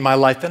tragedy in my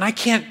life, then I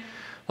can't,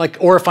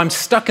 or if I'm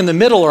stuck in the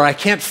middle, or I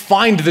can't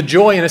find the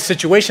joy in a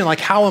situation,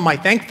 how am I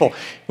thankful?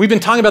 We've been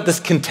talking about this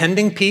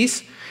contending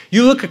piece.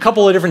 You look a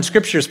couple of different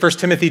scriptures, 1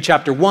 Timothy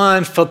chapter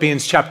 1,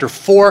 Philippians chapter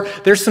 4.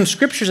 There's some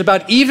scriptures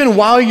about even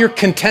while you're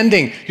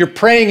contending, you're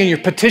praying and you're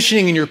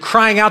petitioning and you're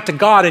crying out to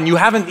God, and you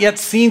haven't yet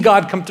seen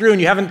God come through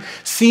and you haven't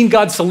seen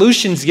God's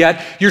solutions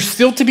yet, you're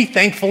still to be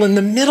thankful in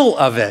the middle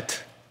of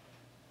it.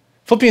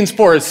 Philippians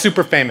 4 is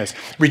super famous.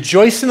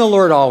 Rejoice in the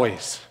Lord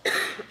always.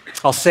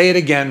 I'll say it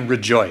again,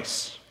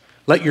 rejoice.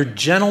 Let your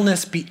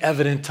gentleness be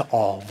evident to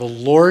all. The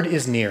Lord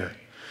is near.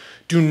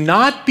 Do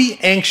not be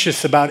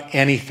anxious about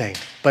anything,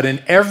 but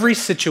in every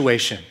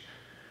situation,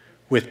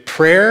 with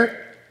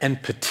prayer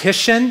and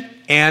petition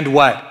and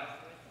what?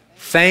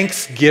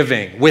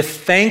 Thanksgiving. With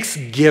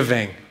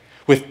thanksgiving.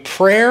 With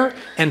prayer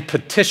and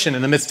petition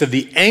in the midst of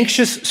the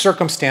anxious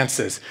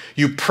circumstances.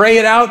 You pray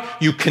it out,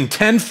 you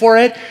contend for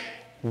it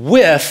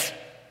with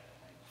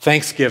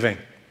thanksgiving.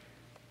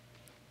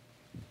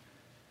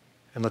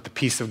 And let the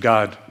peace of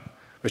God,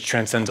 which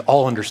transcends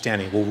all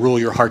understanding, will rule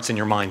your hearts and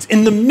your minds.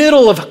 In the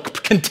middle of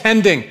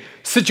contending,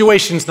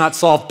 situations not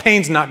solved,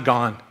 pain's not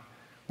gone,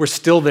 we're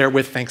still there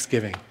with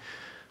thanksgiving.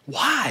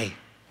 Why?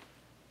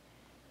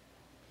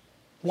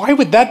 Why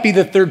would that be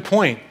the third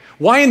point?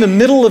 Why in the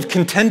middle of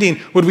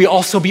contending would we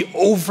also be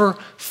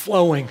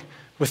overflowing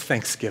with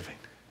thanksgiving?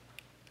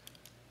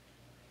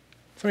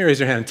 Somebody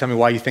raise your hand and tell me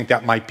why you think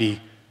that might be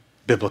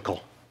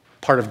biblical,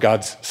 part of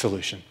God's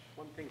solution.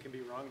 One thing can be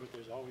wrong, but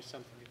there's always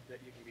something that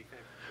you can be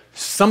thankful for.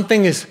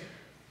 Something is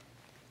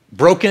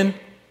broken,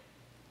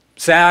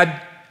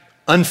 sad,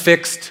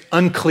 unfixed,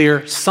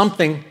 unclear.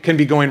 Something can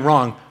be going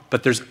wrong,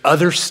 but there's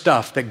other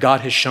stuff that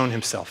God has shown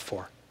himself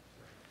for.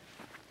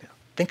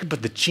 Think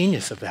about the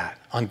genius of that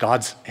on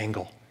God's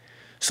angle.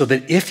 So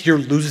that if you're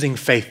losing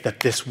faith that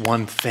this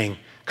one thing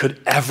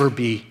could ever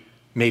be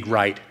made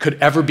right,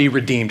 could ever be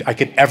redeemed, I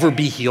could ever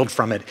be healed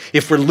from it,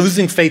 if we're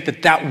losing faith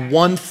that that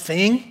one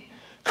thing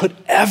could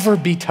ever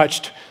be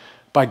touched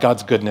by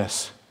God's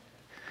goodness,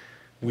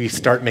 we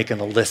start making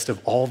a list of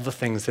all the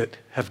things that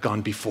have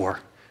gone before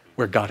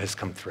where God has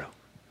come through.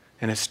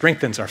 And it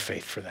strengthens our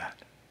faith for that.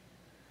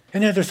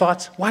 Any other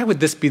thoughts? Why would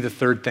this be the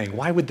third thing?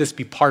 Why would this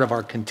be part of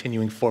our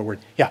continuing forward?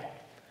 Yeah.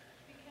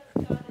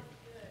 Because God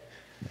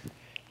is good.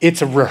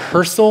 It's a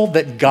rehearsal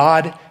that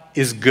God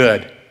is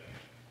good.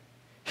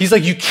 He's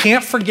like, you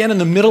can't forget in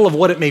the middle of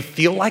what it may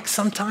feel like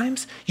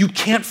sometimes. You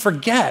can't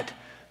forget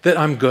that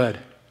I'm good.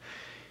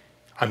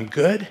 I'm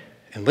good,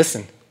 and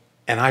listen,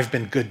 and I've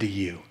been good to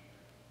you.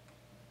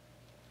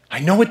 I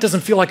know it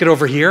doesn't feel like it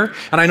over here,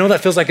 and I know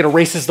that feels like it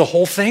erases the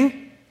whole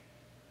thing,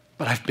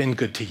 but I've been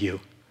good to you.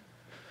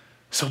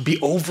 So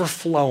be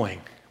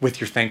overflowing with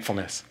your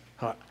thankfulness.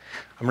 I'm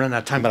running out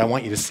of time, but I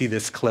want you to see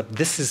this clip.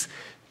 This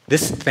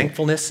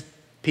thankfulness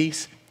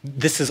piece,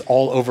 this is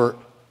all over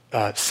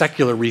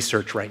secular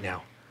research right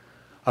now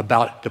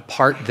about the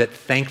part that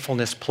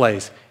thankfulness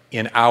plays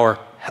in our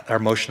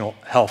emotional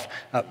health.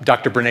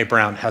 Dr. Brene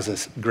Brown has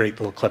this great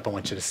little clip I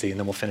want you to see, and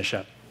then we'll finish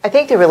up. I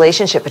think the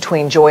relationship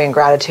between joy and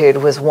gratitude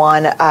was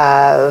one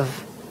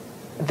of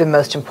the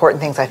most important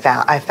things I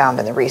found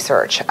in the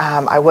research.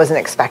 I wasn't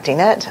expecting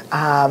it,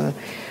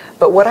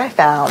 but what I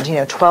found,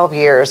 12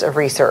 years of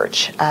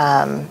research,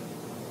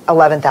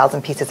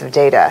 11,000 pieces of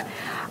data,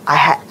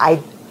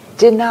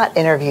 did not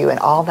interview in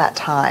all that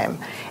time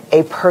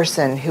a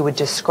person who would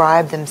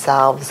describe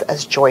themselves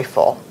as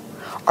joyful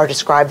or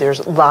describe their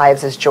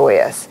lives as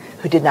joyous,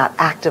 who did not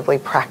actively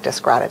practice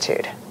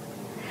gratitude.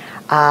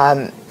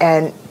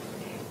 And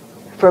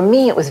for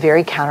me, it was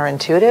very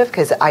counterintuitive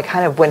because I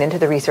kind of went into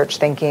the research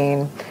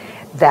thinking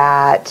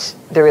that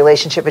the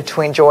relationship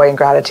between joy and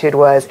gratitude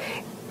was,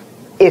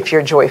 if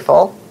you're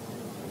joyful,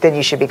 then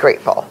you should be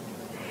grateful.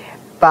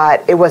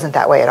 But it wasn't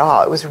that way at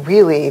all. It was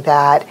really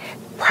that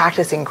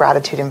practicing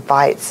gratitude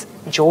invites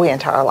joy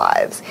into our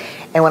lives.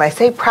 And when I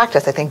say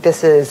practice, I think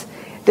this is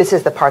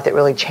the part that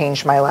really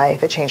changed my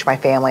life. It changed my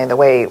family and the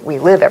way we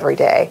live every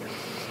day.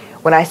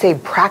 When I say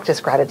practice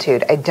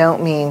gratitude, I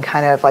don't mean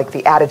kind of like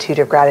the attitude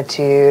of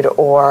gratitude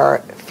or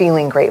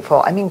feeling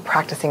grateful. I mean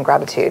practicing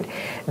gratitude.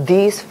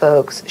 These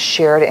folks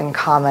shared in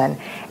common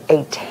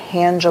a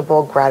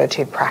tangible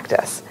gratitude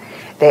practice.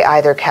 They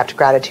either kept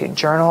gratitude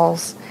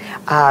journals.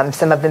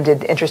 Some of them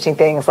did interesting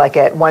things like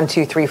at 1,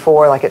 2, 3,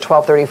 4, like at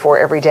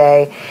 12:34 every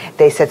day,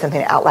 they said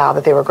something out loud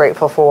that they were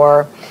grateful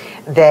for.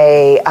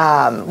 They,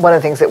 one of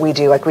the things that we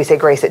do, like we say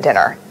grace at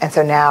dinner. And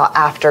so now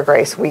after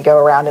grace, we go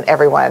around and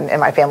everyone in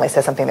my family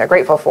says something they're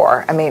grateful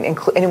for. I mean,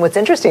 and what's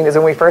interesting is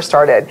when we first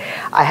started,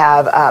 I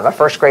have a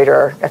first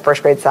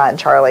grade son,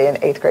 Charlie, and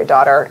 8th grade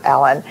daughter,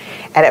 Ellen.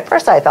 And at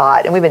first I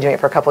thought, and we've been doing it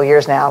for a couple of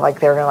years now, like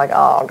they're like,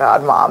 oh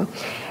God, Mom.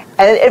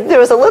 And there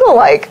was a little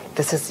like,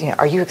 this is,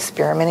 are you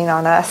experimenting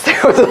on us?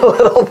 There was a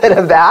little bit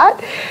of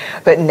that.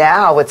 But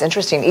now what's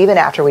interesting, even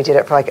after we did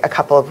it for like a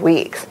couple of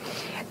weeks,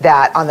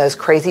 that on those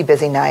crazy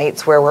busy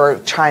nights where we're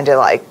trying to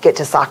like get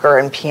to soccer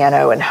and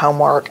piano and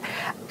homework,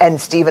 and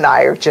Steve and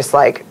I are just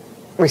like,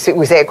 we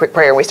say a quick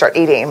prayer and we start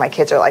eating, and my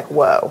kids are like,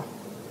 whoa,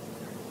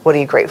 what are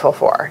you grateful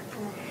for?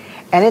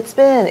 And it's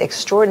been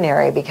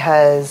extraordinary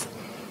because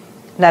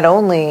not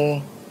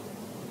only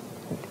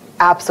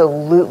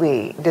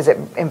absolutely does it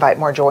invite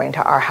more joy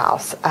into our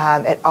house,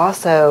 it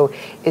also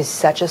is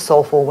such a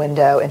soulful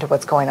window into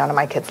what's going on in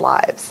my kids'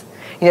 lives.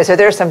 So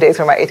there are some days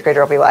when my 8th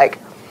grader will be like,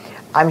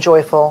 I'm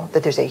joyful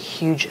that there's a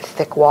huge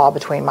thick wall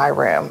between my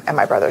room and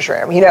my brother's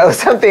room.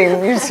 Something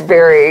just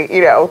very,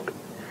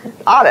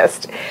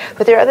 honest.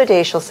 But there are other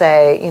days she'll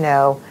say,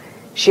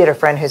 she had a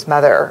friend whose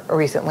mother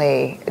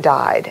recently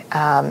died.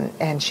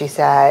 And she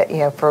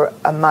said, for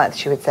a month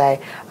she would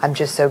say, I'm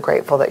just so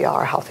grateful that y'all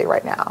are healthy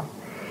right now.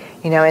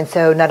 And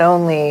so not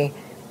only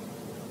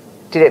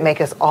did it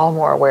make us all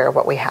more aware of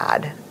what we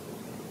had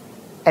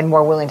and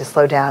more willing to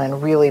slow down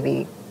and really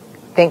be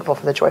thankful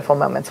for the joyful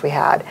moments we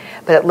had,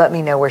 but it let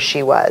me know where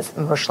she was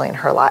emotionally in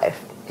her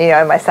life.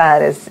 And my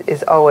son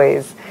is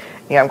always,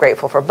 I'm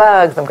grateful for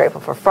bugs, I'm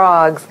grateful for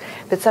frogs,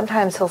 but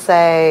sometimes he'll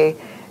say,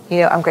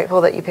 I'm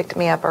grateful that you picked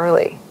me up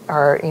early,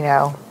 or,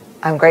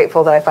 I'm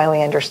grateful that I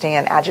finally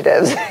understand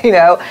adjectives,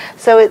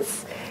 So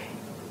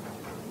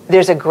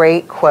there's a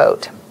great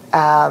quote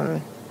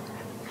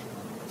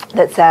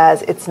that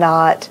says it's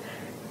not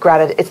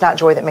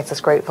joy that makes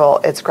us grateful,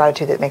 it's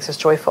gratitude that makes us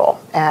joyful.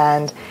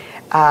 And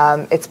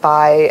it's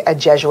by a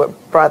Jesuit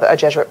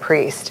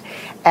priest.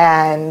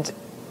 And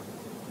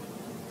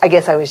I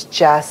guess I was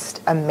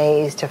just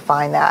amazed to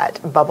find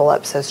that bubble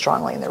up so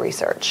strongly in the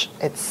research.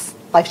 It's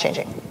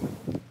life-changing.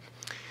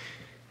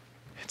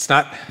 It's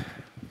not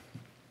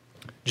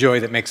joy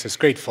that makes us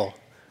grateful.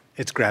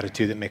 It's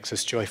gratitude that makes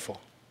us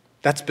joyful.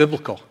 That's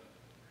biblical.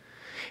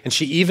 And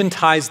she even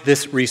ties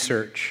this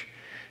research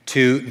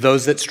to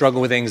those that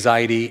struggle with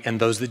anxiety and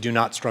those that do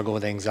not struggle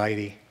with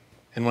anxiety.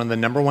 And one of the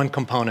number one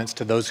components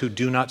to those who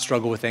do not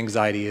struggle with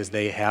anxiety is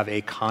they have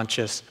a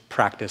conscious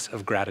practice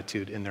of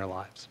gratitude in their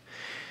lives.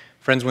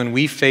 Friends, when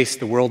we face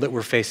the world that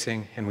we're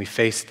facing and we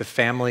face the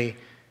family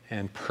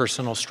and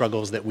personal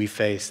struggles that we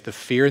face, the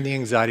fear and the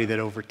anxiety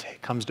that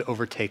comes to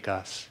overtake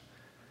us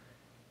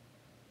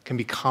can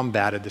be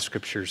combated, the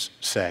scriptures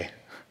say,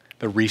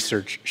 the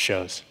research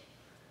shows,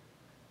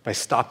 by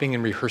stopping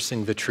and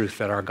rehearsing the truth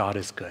that our God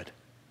is good.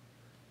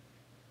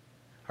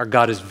 Our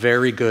God is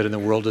very good and the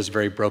world is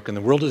very broken.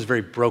 The world is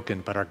very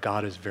broken, but our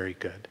God is very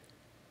good.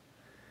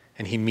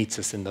 And he meets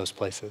us in those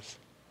places.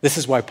 This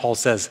is why Paul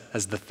says,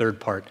 as the third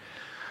part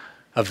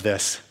of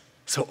this,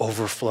 so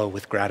overflow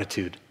with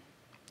gratitude.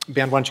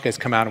 Band, why don't you guys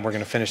come out and we're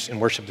going to finish in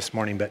worship this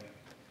morning, but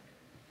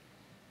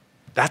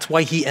that's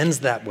why he ends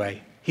that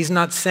way. He's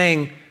not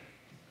saying,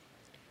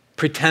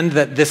 pretend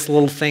that this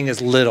little thing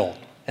is little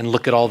and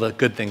look at all the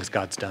good things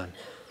God's done.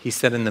 He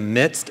said in the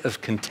midst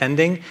of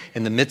contending,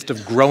 in the midst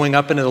of growing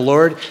up into the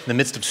Lord, in the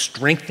midst of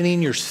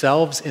strengthening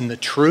yourselves in the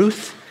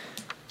truth,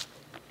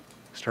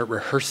 start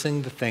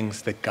rehearsing the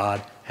things that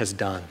God has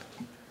done.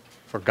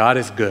 For God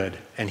is good,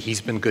 and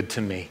he's been good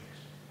to me,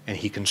 and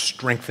he can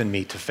strengthen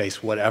me to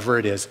face whatever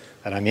it is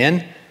that I'm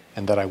in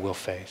and that I will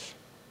face.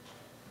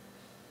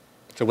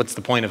 So what's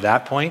the point of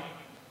that point?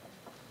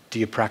 Do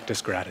you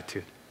practice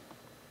gratitude?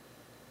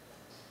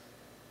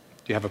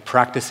 Do you have a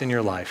practice in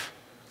your life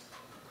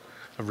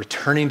of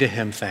returning to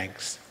him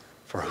thanks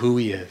for who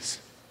he is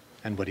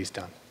and what he's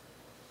done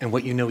and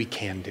what you know he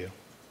can do?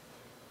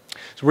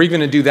 So we're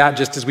going to do that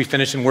just as we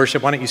finish in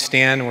worship. Why don't you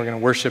stand and we're going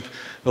to worship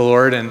the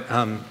Lord.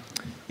 And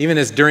even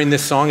as during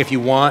this song, if you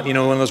want, one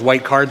of those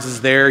white cards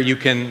is there. You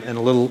can, and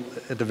a little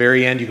at the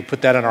very end, you can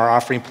put that on our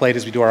offering plate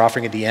as we do our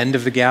offering at the end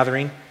of the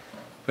gathering.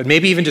 But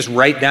maybe even just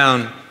write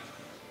down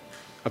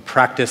a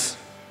practice,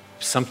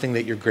 something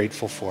that you're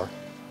grateful for.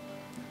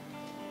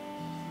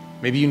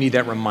 Maybe you need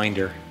that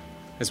reminder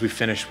as we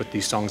finish with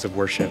these songs of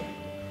worship.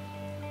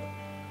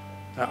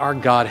 That our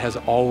God has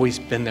always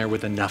been there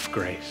with enough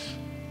grace,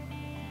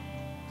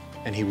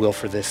 and he will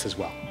for this as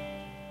well.